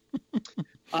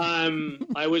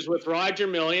 I was with Roger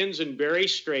Millions and Barry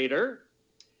Strader,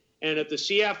 and at the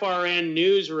CFRN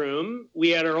newsroom, we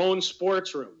had our own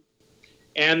sports room.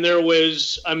 And there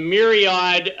was a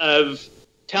myriad of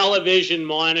television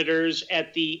monitors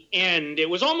at the end. It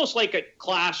was almost like a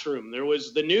classroom. There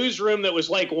was the newsroom that was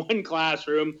like one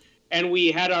classroom, and we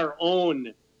had our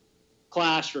own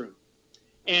classroom.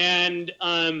 And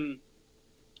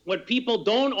what people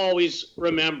don't always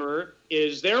remember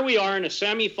is there we are in a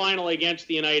semifinal against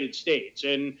the United States.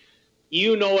 And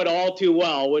you know it all too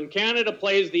well. When Canada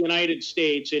plays the United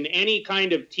States in any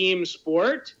kind of team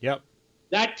sport,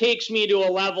 that takes me to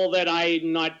a level that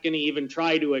I'm not going to even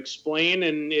try to explain,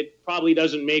 and it probably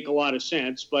doesn't make a lot of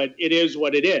sense, but it is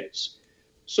what it is.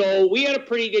 So we had a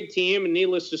pretty good team, and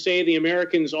needless to say, the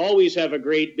Americans always have a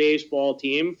great baseball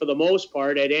team for the most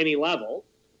part at any level.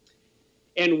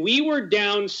 And we were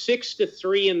down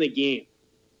 6-3 in the game.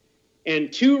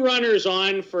 And 2 runners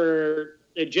on for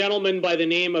a gentleman by the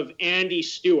name of Andy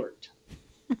Stewart.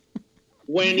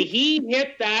 When he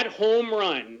hit that home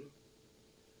run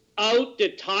out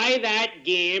to tie that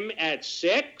game at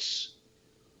 6,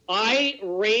 I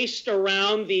raced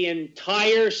around the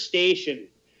entire station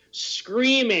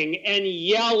screaming and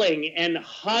yelling and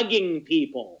hugging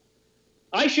people.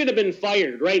 I should have been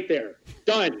fired right there.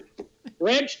 Done.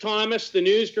 Reg Thomas, the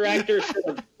news director, should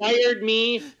have fired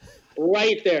me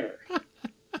right there.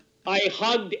 I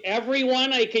hugged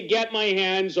everyone I could get my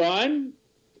hands on.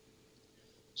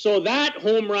 So that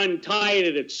home run tied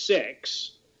it at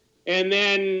 6. And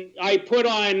then I put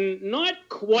on not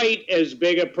quite as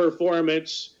big a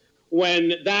performance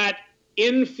when that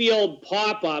infield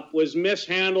pop-up was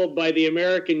mishandled by the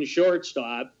American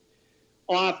shortstop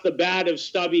off the bat of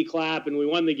Stubby Clapp, and we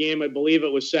won the game. I believe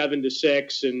it was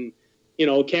 7-6, and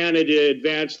Canada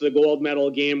advanced to the gold medal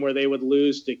game where they would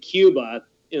lose to Cuba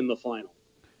in the final.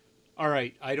 All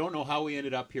right, I don't know how we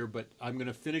ended up here, but I'm going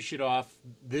to finish it off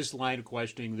this line of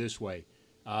questioning this way.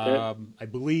 I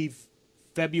believe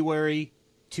February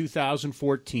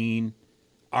 2014,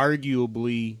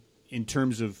 arguably in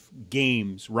terms of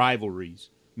games, rivalries,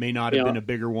 may not have been a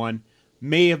bigger one,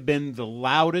 may have been the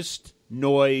loudest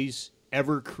noise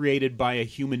ever created by a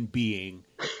human being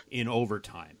in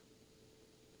overtime.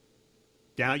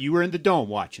 You were in the Dome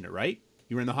watching it, right?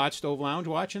 You were in the Hot Stove Lounge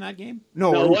watching that game?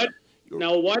 No.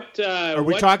 Are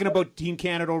we talking about Team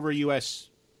Canada over U.S.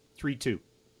 3-2?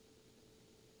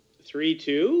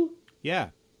 3-2? Yeah.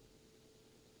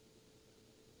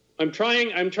 I'm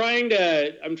trying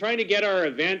to get our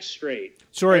events straight.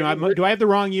 Sorry, do I have the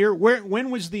wrong year?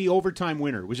 When was the overtime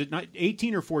winner? Was it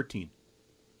 18 or 14?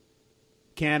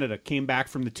 Canada came back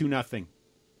from the 2-0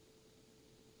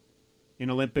 in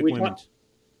Olympic women's.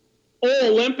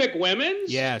 Olympic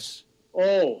women's? Yes.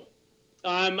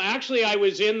 Actually, I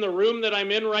was in the room that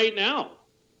I'm in right now.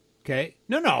 Okay.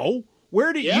 No.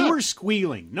 Where did you were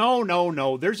squealing?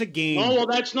 No. There's a game. Oh, well,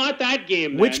 that's not that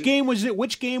game. Which game was it?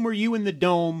 Which game were you in the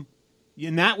Dome?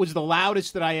 And that was the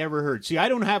loudest that I ever heard. See, I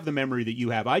don't have the memory that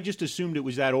you have. I just assumed it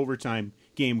was that overtime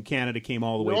game. Canada came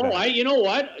all the way back. No, you know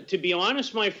what? To be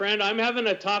honest, my friend, I'm having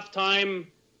a tough time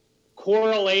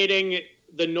correlating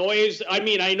the noise. I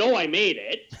mean, I know I made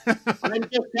it. I'm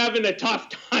just having a tough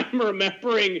time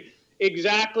remembering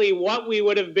exactly what we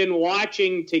would have been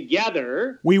watching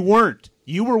together. We weren't.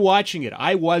 You were watching it.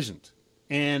 I wasn't.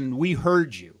 And we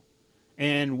heard you.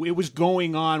 And it was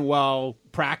going on while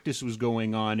practice was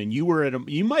going on. And you were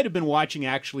you might have been watching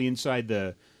actually inside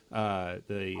the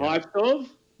hot stove?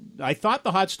 I thought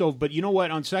the hot stove, but you know what?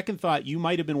 On second thought, you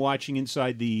might have been watching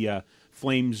inside the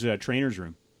Flames trainer's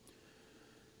room.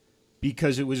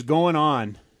 Because it was going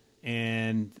on.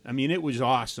 And, I mean, it was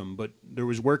awesome, but there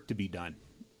was work to be done.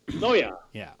 Oh, yeah.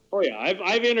 Yeah. Oh, yeah.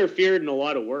 I've interfered in a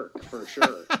lot of work, for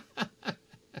sure.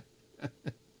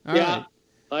 Right.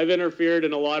 I've interfered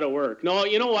in a lot of work. No,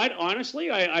 you know what?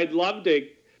 Honestly, I'd love to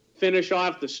finish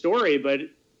off the story, but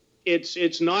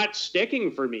it's not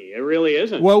sticking for me. It really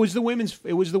isn't. Well, it was the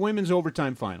women's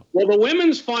overtime final. Well, the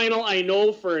women's final, I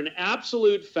know for an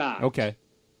absolute fact. Okay.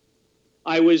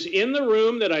 I was in the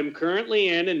room that I'm currently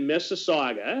in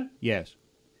Mississauga. Yes.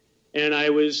 And I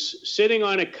was sitting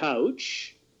on a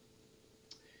couch.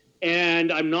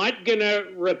 And I'm not going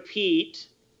to repeat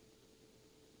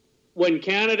when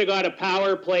Canada got a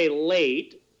power play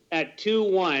late at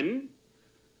 2-1.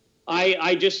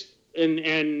 I just,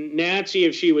 and Nancy,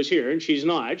 if she was here, and she's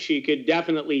not, she could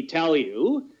definitely tell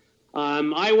you.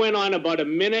 I went on about a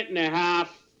minute and a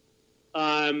half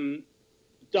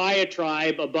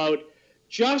diatribe about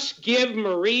just give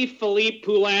Marie-Philippe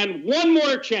Poulin one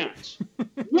more chance.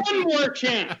 One more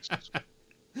chance.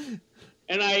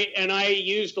 And I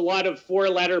used a lot of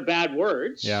four-letter bad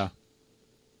words. Yeah.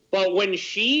 But when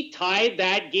she tied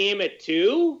that game at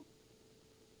 2,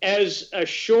 as a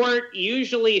short,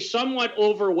 usually somewhat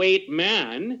overweight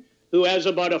man who has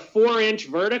about a 4-inch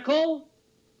vertical,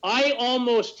 I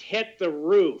almost hit the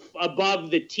roof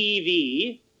above the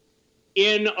TV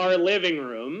in our living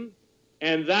room.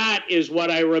 And that is what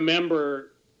I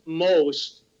remember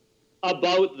most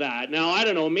about that. Now, I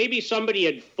don't know, maybe somebody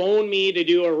had phoned me to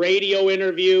do a radio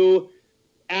interview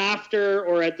after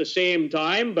or at the same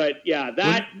time, but yeah,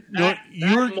 that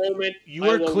moment you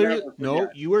are clearly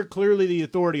you are clearly the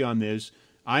authority on this.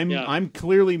 I'm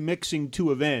clearly mixing two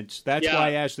events. That's why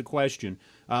I asked the question.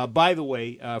 By the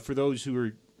way, for those who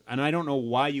are, and I don't know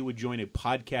why you would join a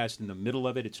podcast in the middle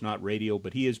of it. It's not radio,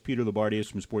 but he is Peter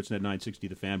Labardius from Sportsnet 960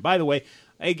 The Fan. By the way,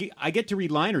 I get to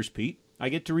read liners, Pete. I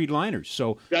get to read liners.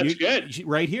 So that's good.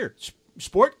 Right here.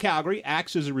 Sport Calgary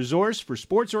acts as a resource for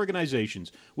sports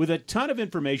organizations with a ton of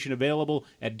information available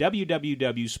at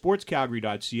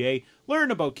www.sportscalgary.ca. Learn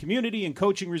about community and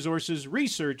coaching resources,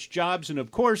 research, jobs, and,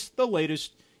 of course, the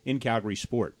latest in Calgary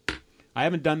sport. I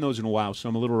haven't done those in a while, so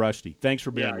I'm a little rusty. Thanks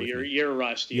for being with me. You're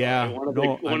rusty. Yeah.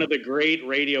 One of the great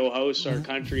radio hosts our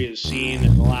country has seen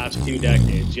in the last 2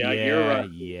 decades. Yeah, you're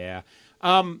rusty. Yeah.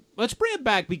 Let's bring it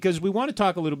back because we want to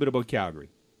talk a little bit about Calgary.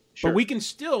 Sure. But we can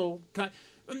still...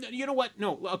 You know what?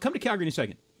 No, I'll come to Calgary in a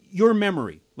second. Your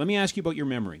memory. Let me ask you about your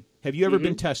memory. Have you ever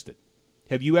been tested?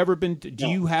 Have you ever been... Do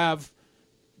you have...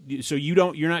 So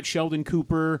you're not Sheldon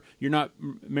Cooper, you're not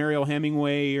Mariel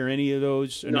Hemingway or any of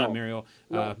those. No. Not Mariel.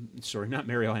 No. Sorry, not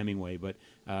Mariel Hemingway, but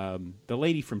the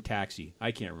lady from Taxi.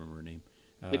 I can't remember her name.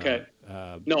 Okay.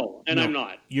 No, I'm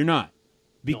not. You're not.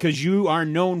 Because you are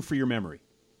known for your memory.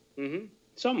 Mm-hmm.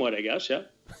 Somewhat, I guess, yeah.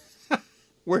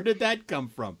 Where did that come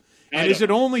from? And is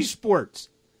it only sports?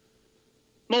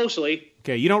 Mostly.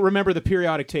 Okay, you don't remember the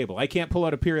periodic table. I can't pull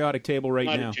out a periodic table right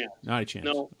now. Not a chance. Not a chance.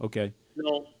 No. Okay.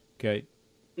 No. Okay.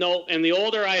 No, and the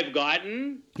older I've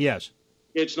gotten, yes,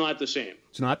 it's not the same.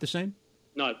 It's not the same?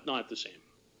 Not the same.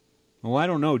 Well, I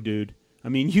don't know, dude. I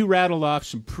mean, you rattled off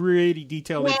some pretty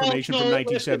detailed information from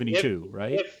 1972,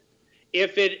 right?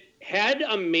 If it had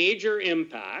a major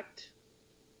impact,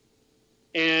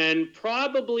 and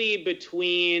probably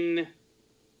between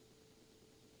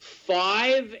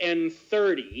 5 and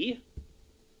 30,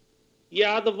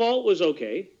 yeah, the vault was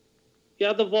okay.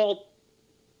 Yeah, the vault,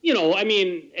 I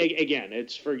mean, again,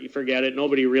 it's forget it.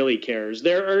 Nobody really cares.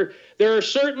 There are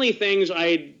certainly things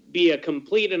I'd be a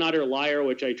complete and utter liar,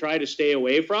 which I try to stay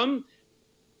away from.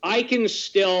 I can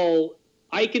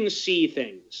see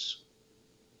things.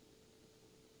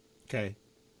 Okay.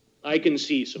 I can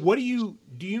see some. What do you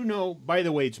know? By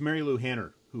the way, it's Mary Lou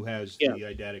Hanner who has the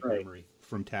eidetic memory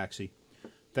from Taxi.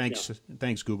 Thanks,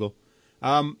 Google.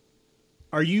 Do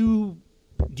you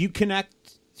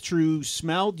connect through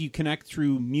smell? Do you connect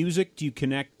through music? Do you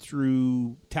connect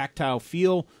through tactile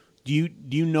feel? Do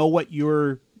you know what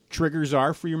your triggers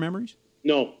are for your memories?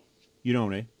 No. You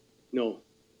don't, eh? No.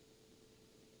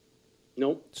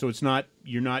 Nope. So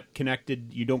you're not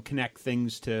connected. You don't connect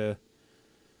things to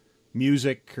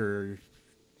music or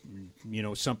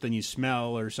something you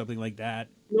smell or something like that.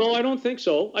 No, I don't think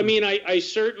so. I mean, I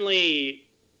certainly,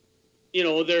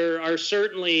 there are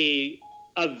certainly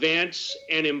events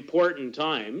and important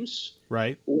times,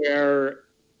 right, where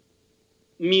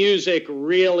music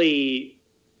really,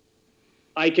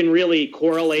 I can really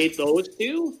correlate those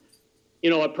two.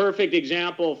 A perfect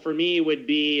example for me would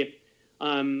be,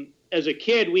 as a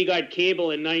kid, we got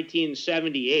cable in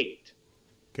 1978.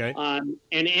 Okay. And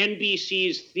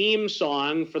NBC's theme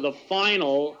song for the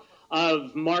final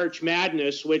of March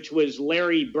Madness, which was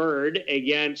Larry Bird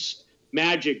against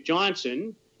Magic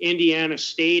Johnson, Indiana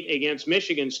State against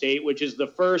Michigan State, which is the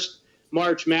first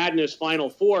March Madness Final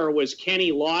Four, was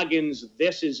Kenny Loggins'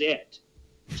 This Is It.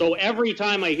 So every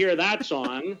time I hear that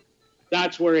song,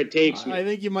 that's where it takes me. I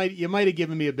think you might have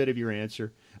given me a bit of your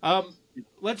answer.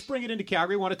 Let's bring it into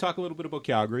Calgary. I want to talk a little bit about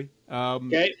Calgary.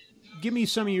 Okay. Give me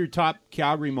some of your top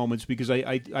Calgary moments, because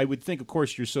I would think, of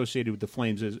course, you're associated with the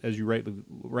Flames, as you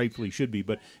rightfully should be.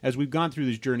 But as we've gone through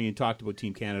this journey and talked about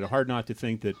Team Canada, hard not to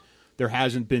think that there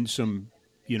hasn't been some,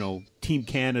 Team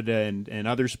Canada and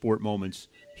other sport moments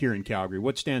here in Calgary.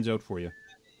 What stands out for you?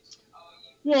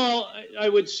 Well, I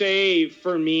would say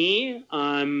for me,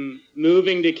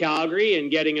 moving to Calgary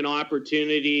and getting an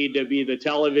opportunity to be the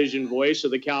television voice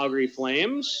of the Calgary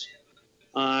Flames,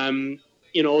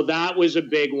 that was a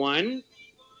big one.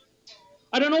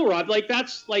 I don't know, Rob.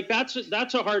 That's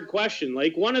a hard question.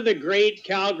 Like, one of the great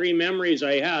Calgary memories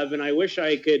I have, and I wish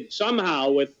I could somehow,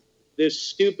 with this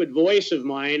stupid voice of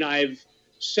mine, I've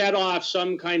set off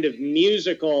some kind of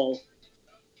musical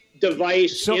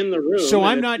device in the room. So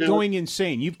I'm not going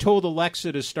insane. You've told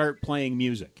Alexa to start playing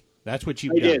music. That's what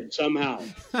you've done. I did, somehow.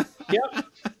 Yep.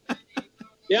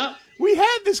 Yep. We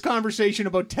had this conversation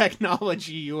about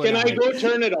technology. Can I go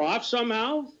turn it off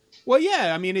somehow? Well,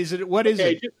 yeah. I mean, what is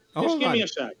it? Just give me a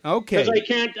sec. Okay.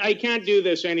 Because I can't do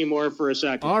this anymore for a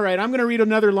second. All right. I'm going to read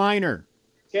another liner.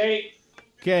 Okay.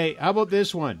 Okay. How about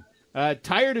this one?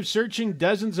 Tired of searching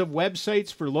dozens of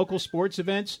websites for local sports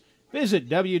events? Visit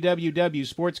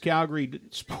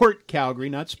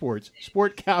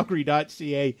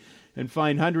sportcalgary.ca and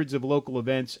find hundreds of local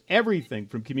events, everything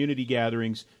from community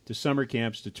gatherings to summer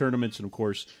camps to tournaments. And, of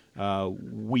course,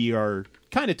 we are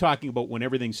kind of talking about when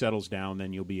everything settles down,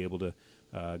 then you'll be able to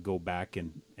go back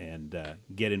and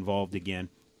get involved again.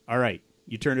 All right.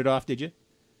 You turned it off, did you?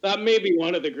 That may be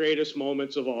one of the greatest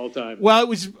moments of all time. Well, it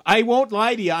was. I won't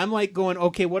lie to you. I'm like going,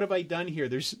 okay, what have I done here?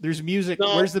 There's music.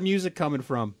 No. Where's the music coming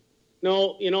from?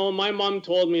 No, my mom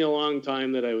told me a long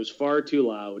time that I was far too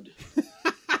loud.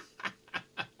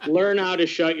 Learn how to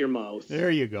shut your mouth. There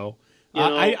you go.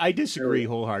 I disagree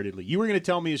wholeheartedly. You were going to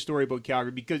tell me a story about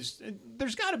Calgary, because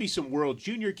there's got to be some World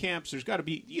Junior camps. There's got to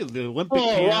be the Olympic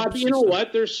camps. Oh, Rob, you know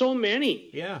what? There's so many.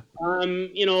 Yeah.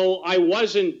 I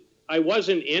wasn't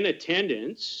in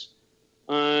attendance.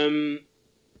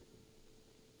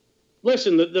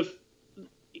 Listen,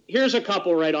 here's a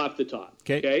couple right off the top.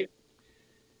 Okay.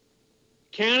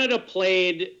 Canada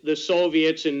played the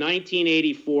Soviets in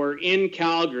 1984 in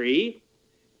Calgary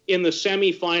in the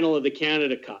semifinal of the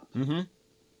Canada Cup. Mm-hmm.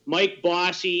 Mike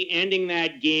Bossy ending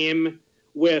that game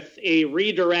with a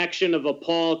redirection of a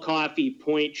Paul Coffey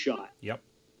point shot. Yep.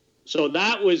 So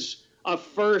that was a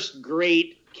first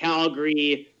great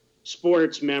Calgary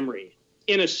sports memory,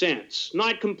 in a sense.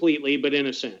 Not completely, but in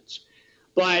a sense.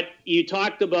 But you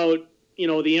talked about,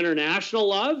 the international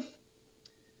love.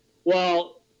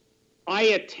 Well, I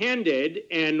attended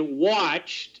and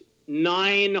watched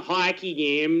 9 hockey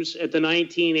games at the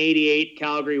 1988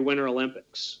 Calgary Winter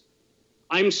Olympics.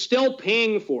 I'm still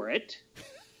paying for it.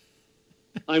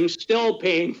 I'm still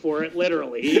paying for it,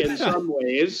 literally, in some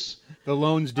ways. The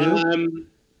loans do.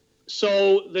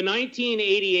 So the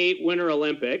 1988 Winter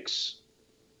Olympics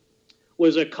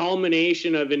was a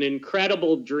culmination of an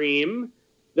incredible dream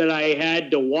that I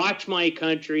had to watch my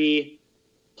country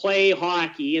play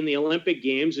hockey in the Olympic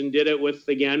Games, and did it with,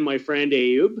 again, my friend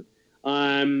Ayub.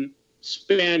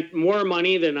 Spent more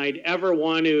money than I'd ever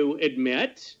want to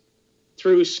admit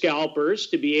through scalpers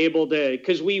to be able to,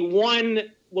 because we won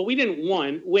well, we didn't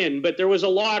win, but there was a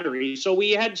lottery. So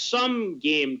we had some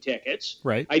game tickets.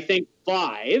 Right. I think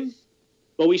 5,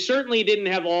 but we certainly didn't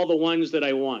have all the ones that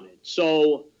I wanted.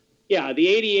 So, yeah, the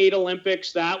 88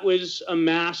 Olympics, that was a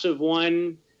massive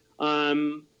one.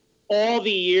 All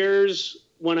the years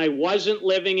when I wasn't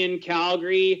living in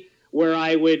Calgary, where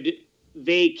I would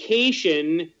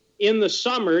vacation in the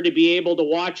summer to be able to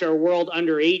watch our World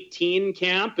Under-18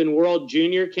 camp and World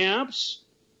Junior camps,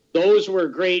 those were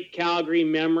great Calgary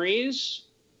memories.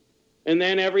 And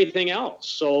then everything else.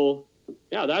 So,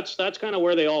 yeah, that's kind of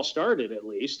where they all started, at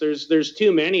least. There's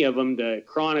too many of them to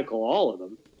chronicle all of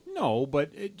them. No, but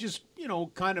it just,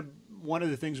 kind of one of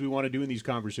the things we want to do in these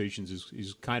conversations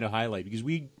is kind of highlight, because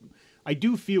I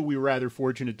do feel we're rather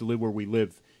fortunate to live where we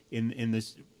live in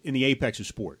the apex of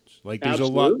sports. Like there's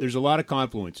a lot of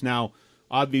confluence. Now,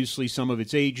 obviously some of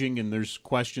it's aging and there's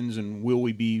questions and will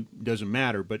we be doesn't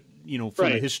matter, but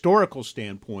from a historical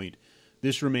standpoint,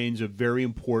 this remains a very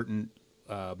important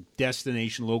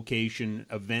destination, location,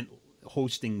 event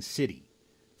hosting city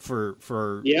for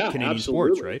Canadian absolutely.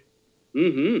 sports, right?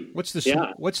 Mm-hmm.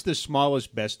 What's the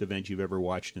smallest best event you've ever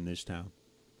watched in this town?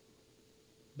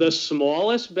 The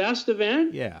smallest best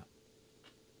event? Yeah.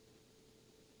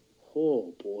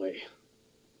 Oh boy.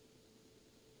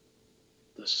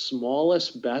 The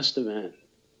smallest best event.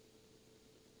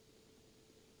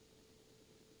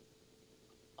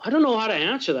 I don't know how to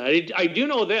answer that. I do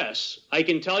know this. I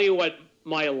can tell you what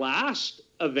my last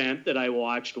event that I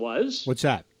watched was. What's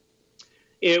that?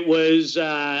 It was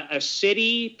a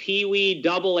City Pee-wee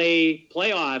AA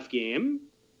playoff game.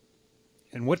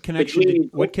 And what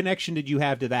connection did you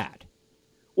have to that?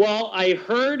 Well, I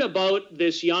heard about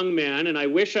this young man, and I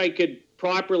wish I could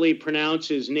properly pronounce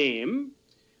his name,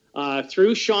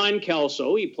 through Sean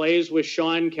Kelso. He plays with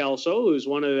Sean Kelso, who's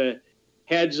one of the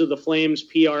heads of the Flames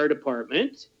PR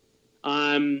department.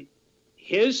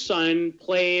 His son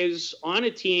plays on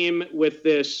a team with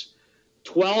this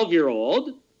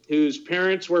 12-year-old whose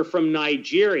parents were from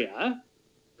Nigeria,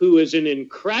 who is an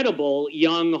incredible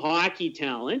young hockey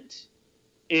talent.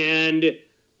 And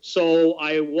so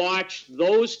I watched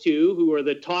those two, who were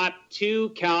the top 2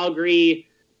 Calgary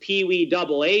Pee-wee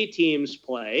AA teams,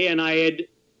 play. And I had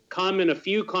come in a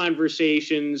few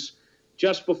conversations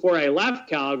just before I left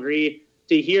Calgary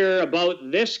to hear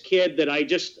about this kid that I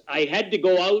had to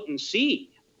go out and see.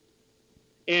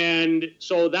 And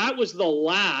so that was the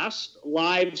last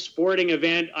live sporting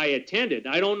event I attended.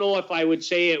 I don't know if I would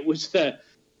say it was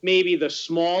maybe the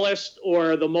smallest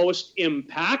or the most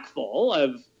impactful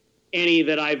of any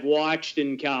that I've watched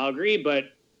in Calgary, but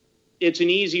it's an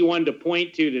easy one to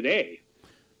point to today.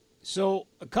 So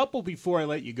a couple before I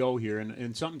let you go here,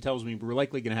 and something tells me we're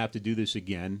likely going to have to do this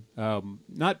again,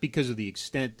 not because of the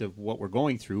extent of what we're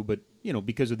going through, but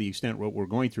because of the extent of what we're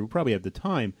going through, probably have the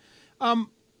time.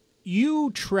 You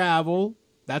travel.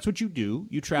 That's what you do.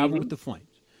 You travel with the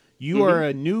Flames. You are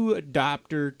a new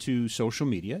adopter to social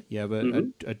media. You have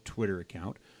a Twitter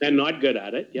account. And not good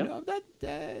at it, yeah.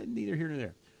 Neither here nor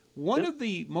there. One of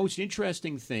the most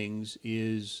interesting things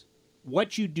is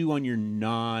what you do on your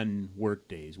non-work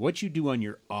days, what you do on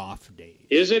your off days.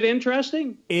 Is it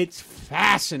interesting? It's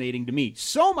fascinating to me.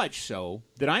 So much so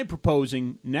that I'm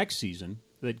proposing next season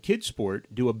that Kids Sport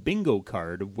do a bingo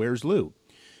card of Where's Lou.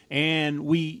 And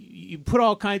you put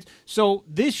all kinds. So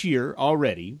this year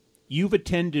already, you've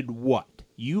attended what?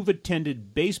 You've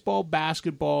attended baseball,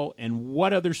 basketball, and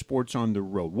what other sports on the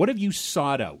road? What have you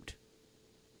sought out?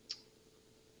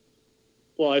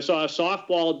 Well, I saw a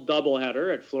softball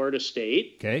doubleheader at Florida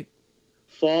State. Okay.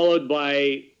 Followed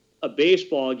by a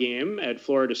baseball game at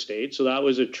Florida State. So that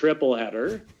was a triple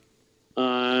header.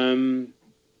 What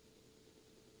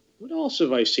else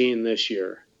have I seen this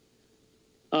year?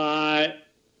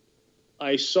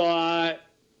 I saw,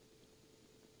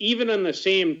 even on the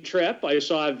same trip, I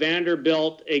saw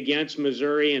Vanderbilt against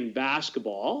Missouri in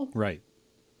basketball. Right.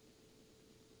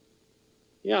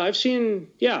 Yeah, I've seen,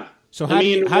 yeah. So how do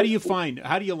you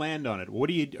land on it?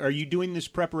 Are you doing this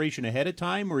preparation ahead of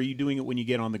time, or are you doing it when you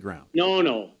get on the ground?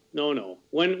 No.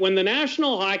 When the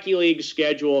National Hockey League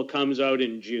schedule comes out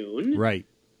in June, right,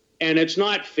 and it's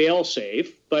not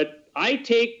fail-safe, but I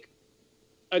take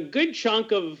a good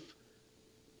chunk of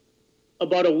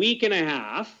about a week and a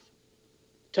half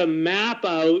to map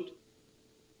out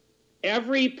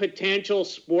every potential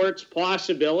sports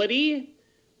possibility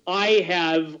I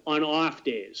have on off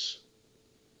days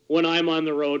when I'm on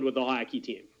the road with the hockey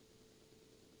team.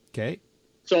 Okay.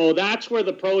 So that's where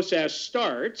the process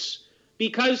starts.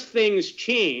 Because things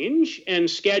change and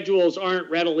schedules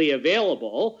aren't readily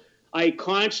available, I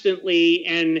constantly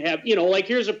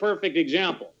here's a perfect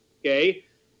example, okay?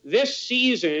 This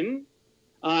season,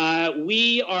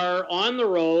 We are on the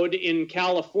road in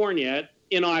California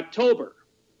in October.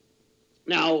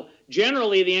 Now,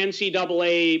 generally, the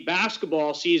NCAA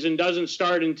basketball season doesn't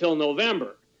start until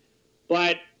November.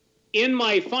 But in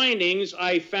my findings,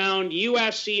 I found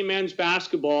USC men's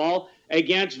basketball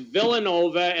against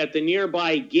Villanova at the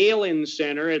nearby Galen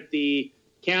Center at the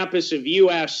campus of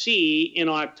USC in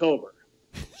October.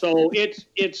 So it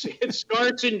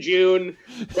starts in June,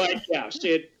 but yes,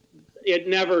 it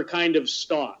never kind of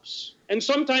stops. And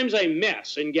sometimes I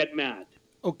miss and get mad.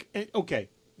 Okay.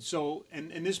 So,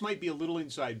 and this might be a little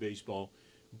inside baseball,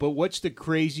 but what's the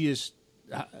craziest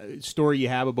story you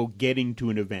have about getting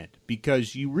to an event?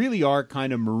 Because you really are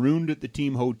kind of marooned at the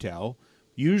team hotel,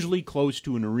 usually close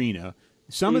to an arena.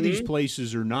 Some of these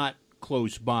places are not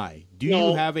close by. Do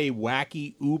you have a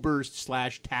wacky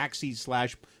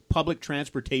Uber/taxi/public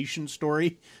transportation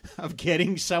story of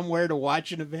getting somewhere to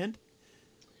watch an event?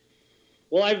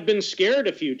 Well, I've been scared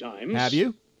a few times. Have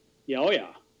you? Yeah, oh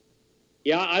yeah.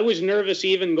 Yeah, I was nervous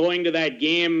even going to that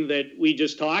game that we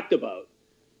just talked about.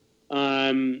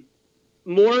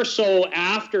 More so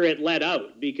after it let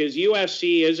out, because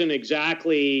USC isn't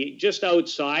exactly just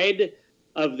outside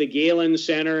of the Galen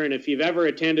Center. And if you've ever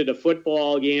attended a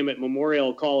football game at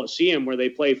Memorial Coliseum where they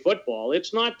play football,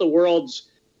 it's not the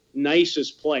world's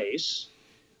nicest place.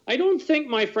 I don't think,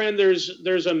 my friend,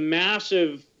 there's a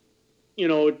massive,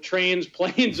 trains,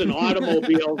 planes, and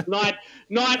automobiles not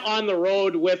on the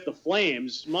road with the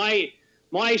Flames. My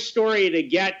story to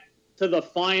get to the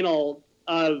final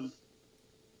of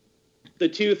the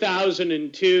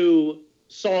 2002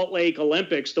 Salt Lake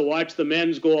Olympics to watch the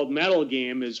men's gold medal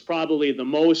game is probably the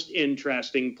most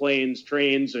interesting planes,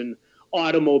 trains, and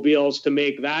automobiles to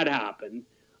make that happen.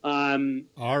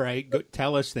 All right,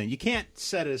 tell us then. You can't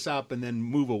set us up and then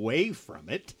move away from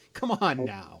it. Come on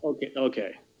now.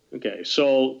 Okay.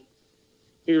 So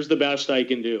here's the best I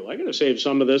can do. I got to save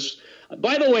some of this.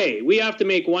 By the way, we have to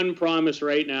make one promise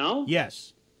right now.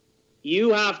 Yes.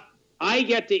 I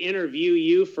get to interview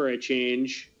you for a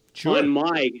change on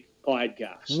my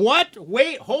podcast. What?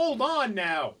 Wait, hold on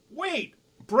now. Wait.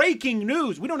 Breaking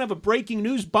news. We don't have a breaking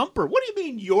news bumper. What do you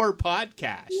mean your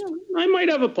podcast? Yeah, I might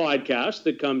have a podcast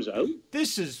that comes out.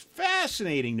 This is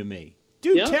fascinating to me.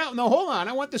 Tell. No, hold on.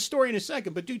 I want the story in a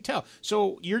second, but do tell.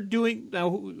 So you're doing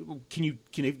now. Can you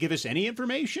give us any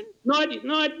information?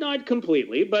 Not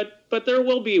completely, but there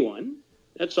will be one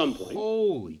at some point.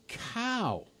 Holy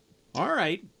cow! All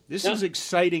right. This is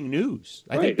exciting news.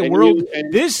 I think the world.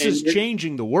 This is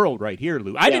changing the world right here,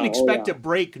 Lou. I didn't expect to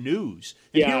break news,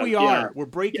 and here we are. We're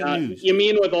breaking news. You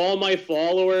mean with all my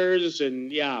followers? And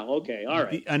okay, all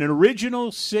right. An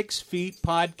original 6 Feet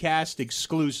podcast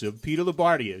exclusive. Peter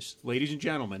Labardius, ladies and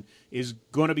gentlemen, is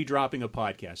going to be dropping a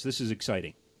podcast. This is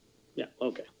exciting. Yeah.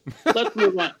 Okay. Let's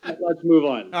move on. Let's move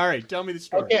on. All right. Tell me the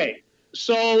story. Okay.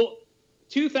 So,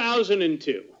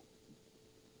 2002.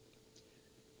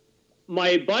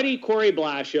 My buddy Corey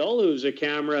Blashill, who's a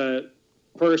camera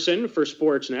person for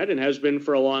Sportsnet and has been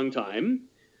for a long time,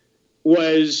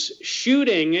 was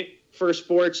shooting for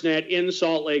Sportsnet in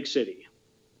Salt Lake City.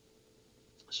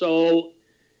 So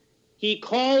he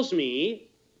calls me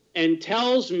and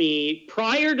tells me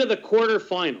prior to the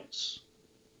quarterfinals,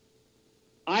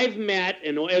 I've met,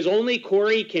 and as only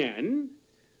Corey can,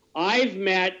 I've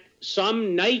met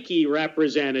some Nike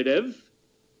representative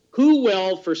who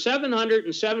will, for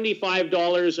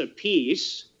 $775 a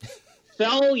piece,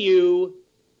 sell you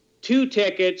 2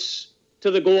 tickets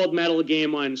to the gold medal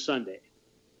game on Sunday.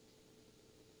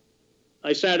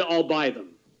 I said, I'll buy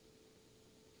them.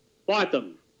 Bought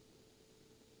them.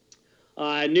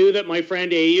 I knew that my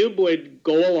friend Ayub would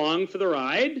go along for the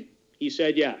ride. He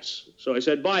said yes. So I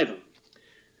said, buy them.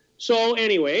 So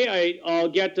anyway, I'll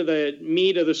get to the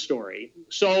meat of the story.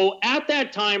 So at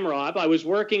that time, Rob, I was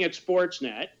working at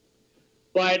Sportsnet.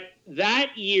 But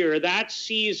that year, that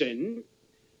season,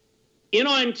 in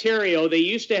Ontario, they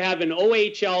used to have an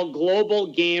OHL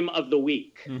Global Game of the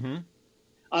Week,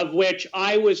 of which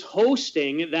I was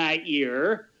hosting that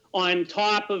year on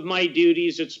top of my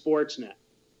duties at Sportsnet.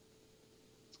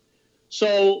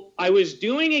 So I was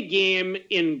doing a game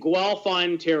in Guelph,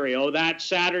 Ontario, that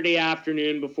Saturday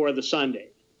afternoon before the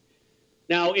Sunday.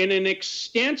 Now, in an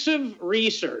extensive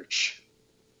research,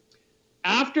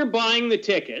 after buying the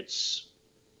tickets,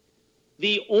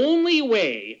 the only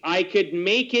way I could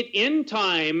make it in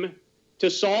time to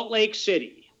Salt Lake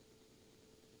City,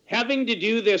 having to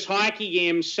do this hockey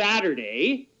game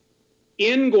Saturday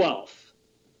in Guelph,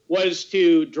 was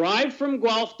to drive from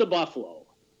Guelph to Buffalo,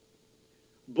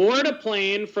 board a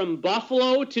plane from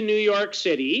Buffalo to New York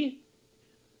City,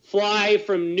 fly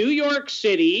from New York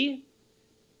City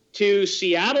to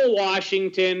Seattle,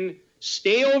 Washington,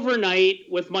 stay overnight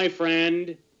with my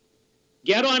friend,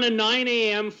 get on a 9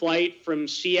 a.m. flight from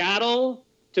Seattle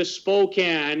to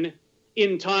Spokane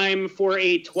in time for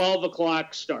a 12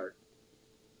 o'clock start.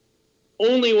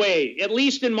 Only way, at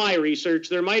least in my research.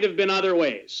 There might have been other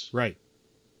ways. Right.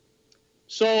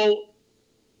 So,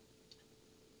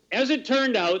 as it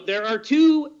turned out, there are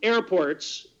 2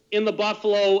 airports in the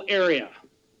Buffalo area.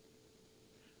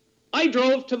 I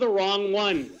drove to the wrong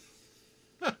one.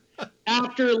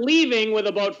 After leaving with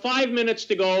about 5 minutes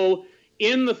to go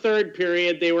in the third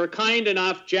period, they were kind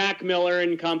enough, Jack Miller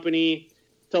and company,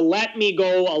 to let me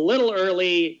go a little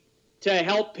early to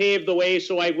help pave the way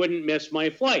so I wouldn't miss my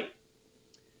flight.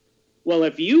 Well,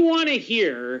 if you want to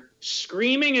hear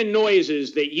screaming and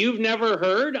noises that you've never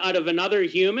heard out of another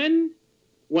human,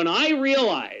 when I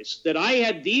realized that I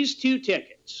had these 2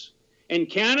 tickets and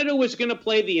Canada was going to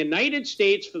play the United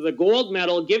States for the gold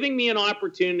medal, giving me an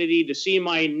opportunity to see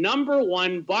my number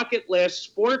 1 bucket list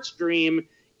sports dream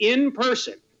in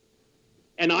person,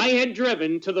 and I had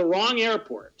driven to the wrong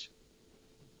airport,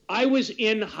 I was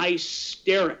in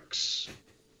hysterics.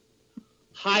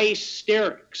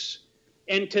 Hysterics.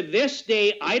 And to this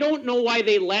day, I don't know why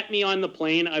they let me on the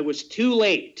plane. I was too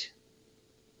late.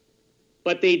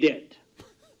 But they did.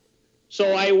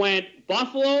 So I went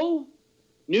Buffalo,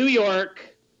 New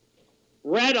York,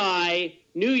 red eye,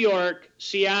 New York,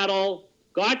 Seattle,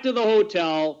 got to the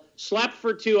hotel, slept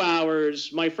for 2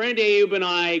 hours. My friend Ayub and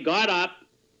I got up,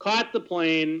 caught the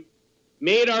plane,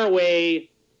 made our way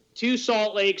to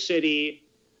Salt Lake City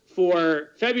for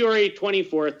February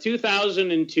 24th,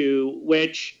 2002,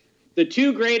 which the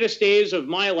 2 greatest days of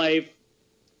my life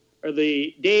are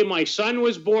the day my son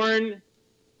was born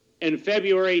and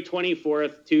February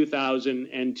 24th,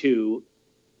 2002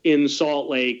 in Salt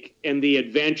Lake, and the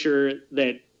adventure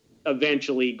that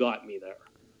eventually got me there.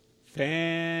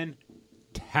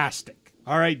 Fantastic.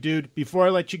 All right, dude, before I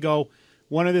let you go,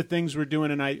 one of the things we're doing,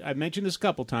 and I mentioned this a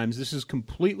couple times, this is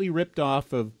completely ripped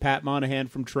off of Pat Monahan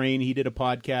from Train. He did a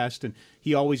podcast, and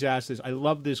he always asks this. I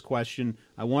love this question.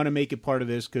 I want to make it part of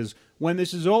this because when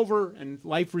this is over and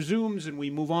life resumes and we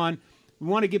move on, we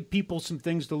want to give people some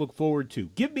things to look forward to.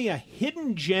 Give me a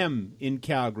hidden gem in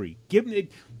Calgary. Give me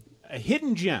a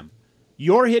hidden gem.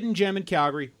 Your hidden gem in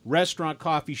Calgary, restaurant,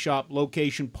 coffee shop,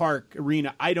 location, park,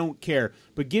 arena, I don't care.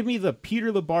 But give me the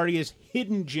Peter Labardius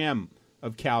hidden gem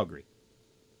of Calgary.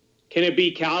 Can it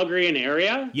be Calgary and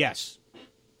area? Yes,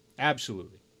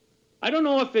 absolutely. I don't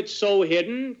know if it's so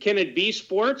hidden. Can it be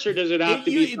sports, or does it have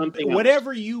to be something else?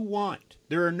 Whatever you want.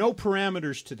 There are no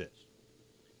parameters to this.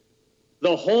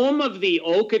 The home of the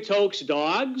Okotoks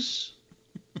Dogs,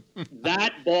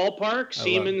 that ballpark,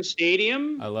 Siemens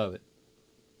Stadium. I love it.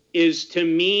 Is to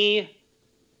me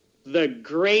the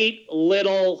great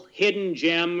little hidden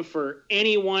gem for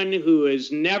anyone who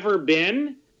has never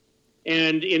been.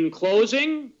 And in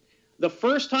closing, the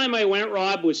first time I went,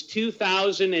 Rob, was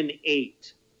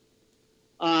 2008.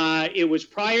 It was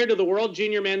prior to the World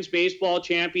Junior Men's Baseball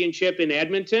Championship in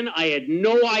Edmonton. I had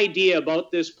no idea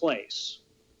about this place.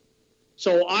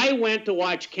 So I went to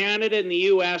watch Canada and the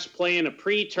U.S. play in a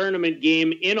pre-tournament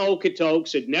game in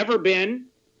Okotoks. Had never been.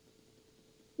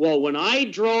 Well, when I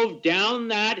drove down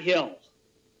that hill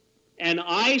and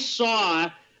I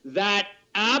saw that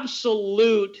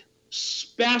absolute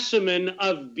specimen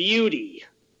of beauty,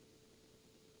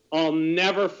 I'll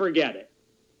never forget it.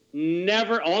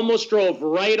 Never, almost drove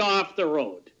right off the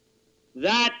road.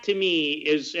 That to me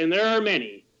is, and there are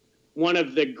many, one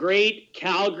of the great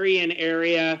Calgarian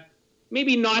area,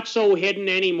 maybe not so hidden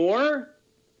anymore,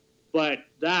 but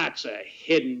that's a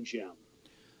hidden gem.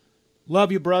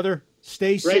 Love you, brother.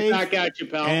 Stay safe. Right back at you,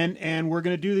 pal. And we're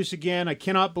going to do this again. I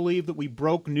cannot believe that we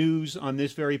broke news on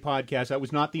this very podcast. That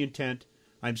was not the intent.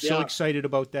 I'm so excited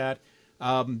about that.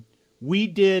 We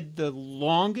did the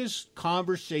longest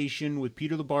conversation with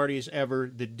Peter Labardius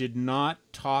ever that did not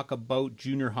talk about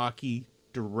junior hockey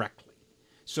directly.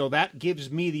 So that gives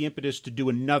me the impetus to do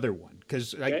another one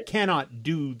because I cannot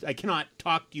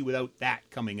talk to you without that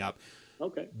coming up.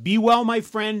 Okay. Be well, my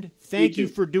friend. Thank you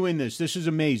for doing this. This is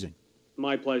amazing.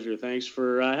 My pleasure. Thanks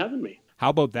for having me. How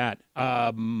about that?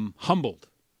 Humbled.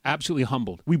 Absolutely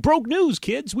humbled. We broke news,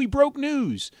 kids. We broke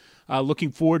news.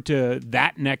 Looking forward to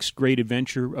that next great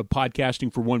adventure of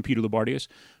podcasting for one Peter Labardius.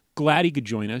 Glad he could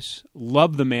join us.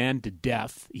 Love the man to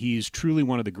death. He is truly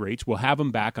one of the greats. We'll have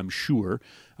him back, I'm sure.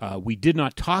 We did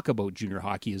not talk about junior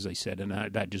hockey, as I said,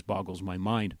 and that just boggles my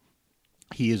mind.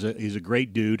 He is a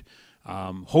great dude.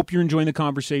 Hope you're enjoying the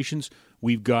conversations.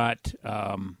 We've got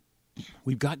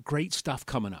great stuff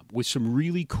coming up with some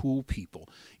really cool people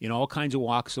in all kinds of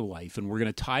walks of life, and we're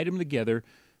going to tie them together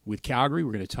with Calgary.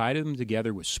 We're going to tie them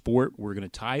together with sport. We're going to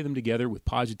tie them together with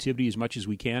positivity as much as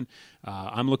we can.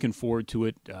 I'm looking forward to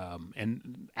it.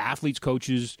 And athletes,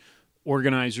 coaches,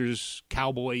 organizers,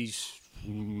 cowboys,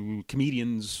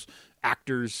 comedians,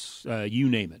 actors, you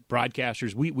name it,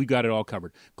 broadcasters, we got it all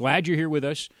covered. Glad you're here with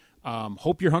us.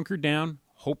 Hope you're hunkered down.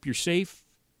 Hope you're safe,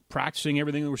 practicing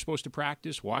everything that we're supposed to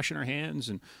practice, washing our hands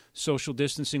and social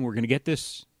distancing. We're going to get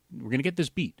this. We're going to get this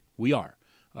beat. We are.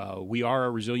 We are a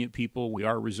resilient people. We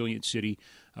are a resilient city,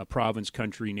 province,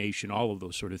 country, nation, all of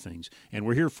those sort of things. And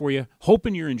we're here for you,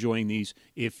 hoping you're enjoying these.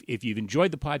 If you've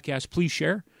enjoyed the podcast, please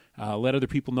share. Let other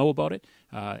people know about it.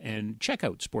 And check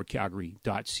out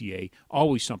sportcalgary.ca.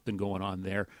 Always something going on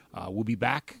there. We'll be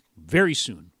back very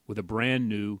soon with a brand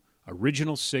new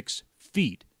Original 6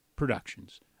 Feet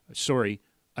Productions.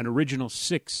 An Original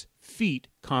 6 Feet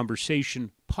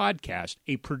Conversation podcast,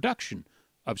 a production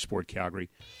of Sport Calgary.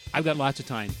 I've got lots of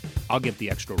time. I'll get the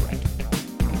extra right.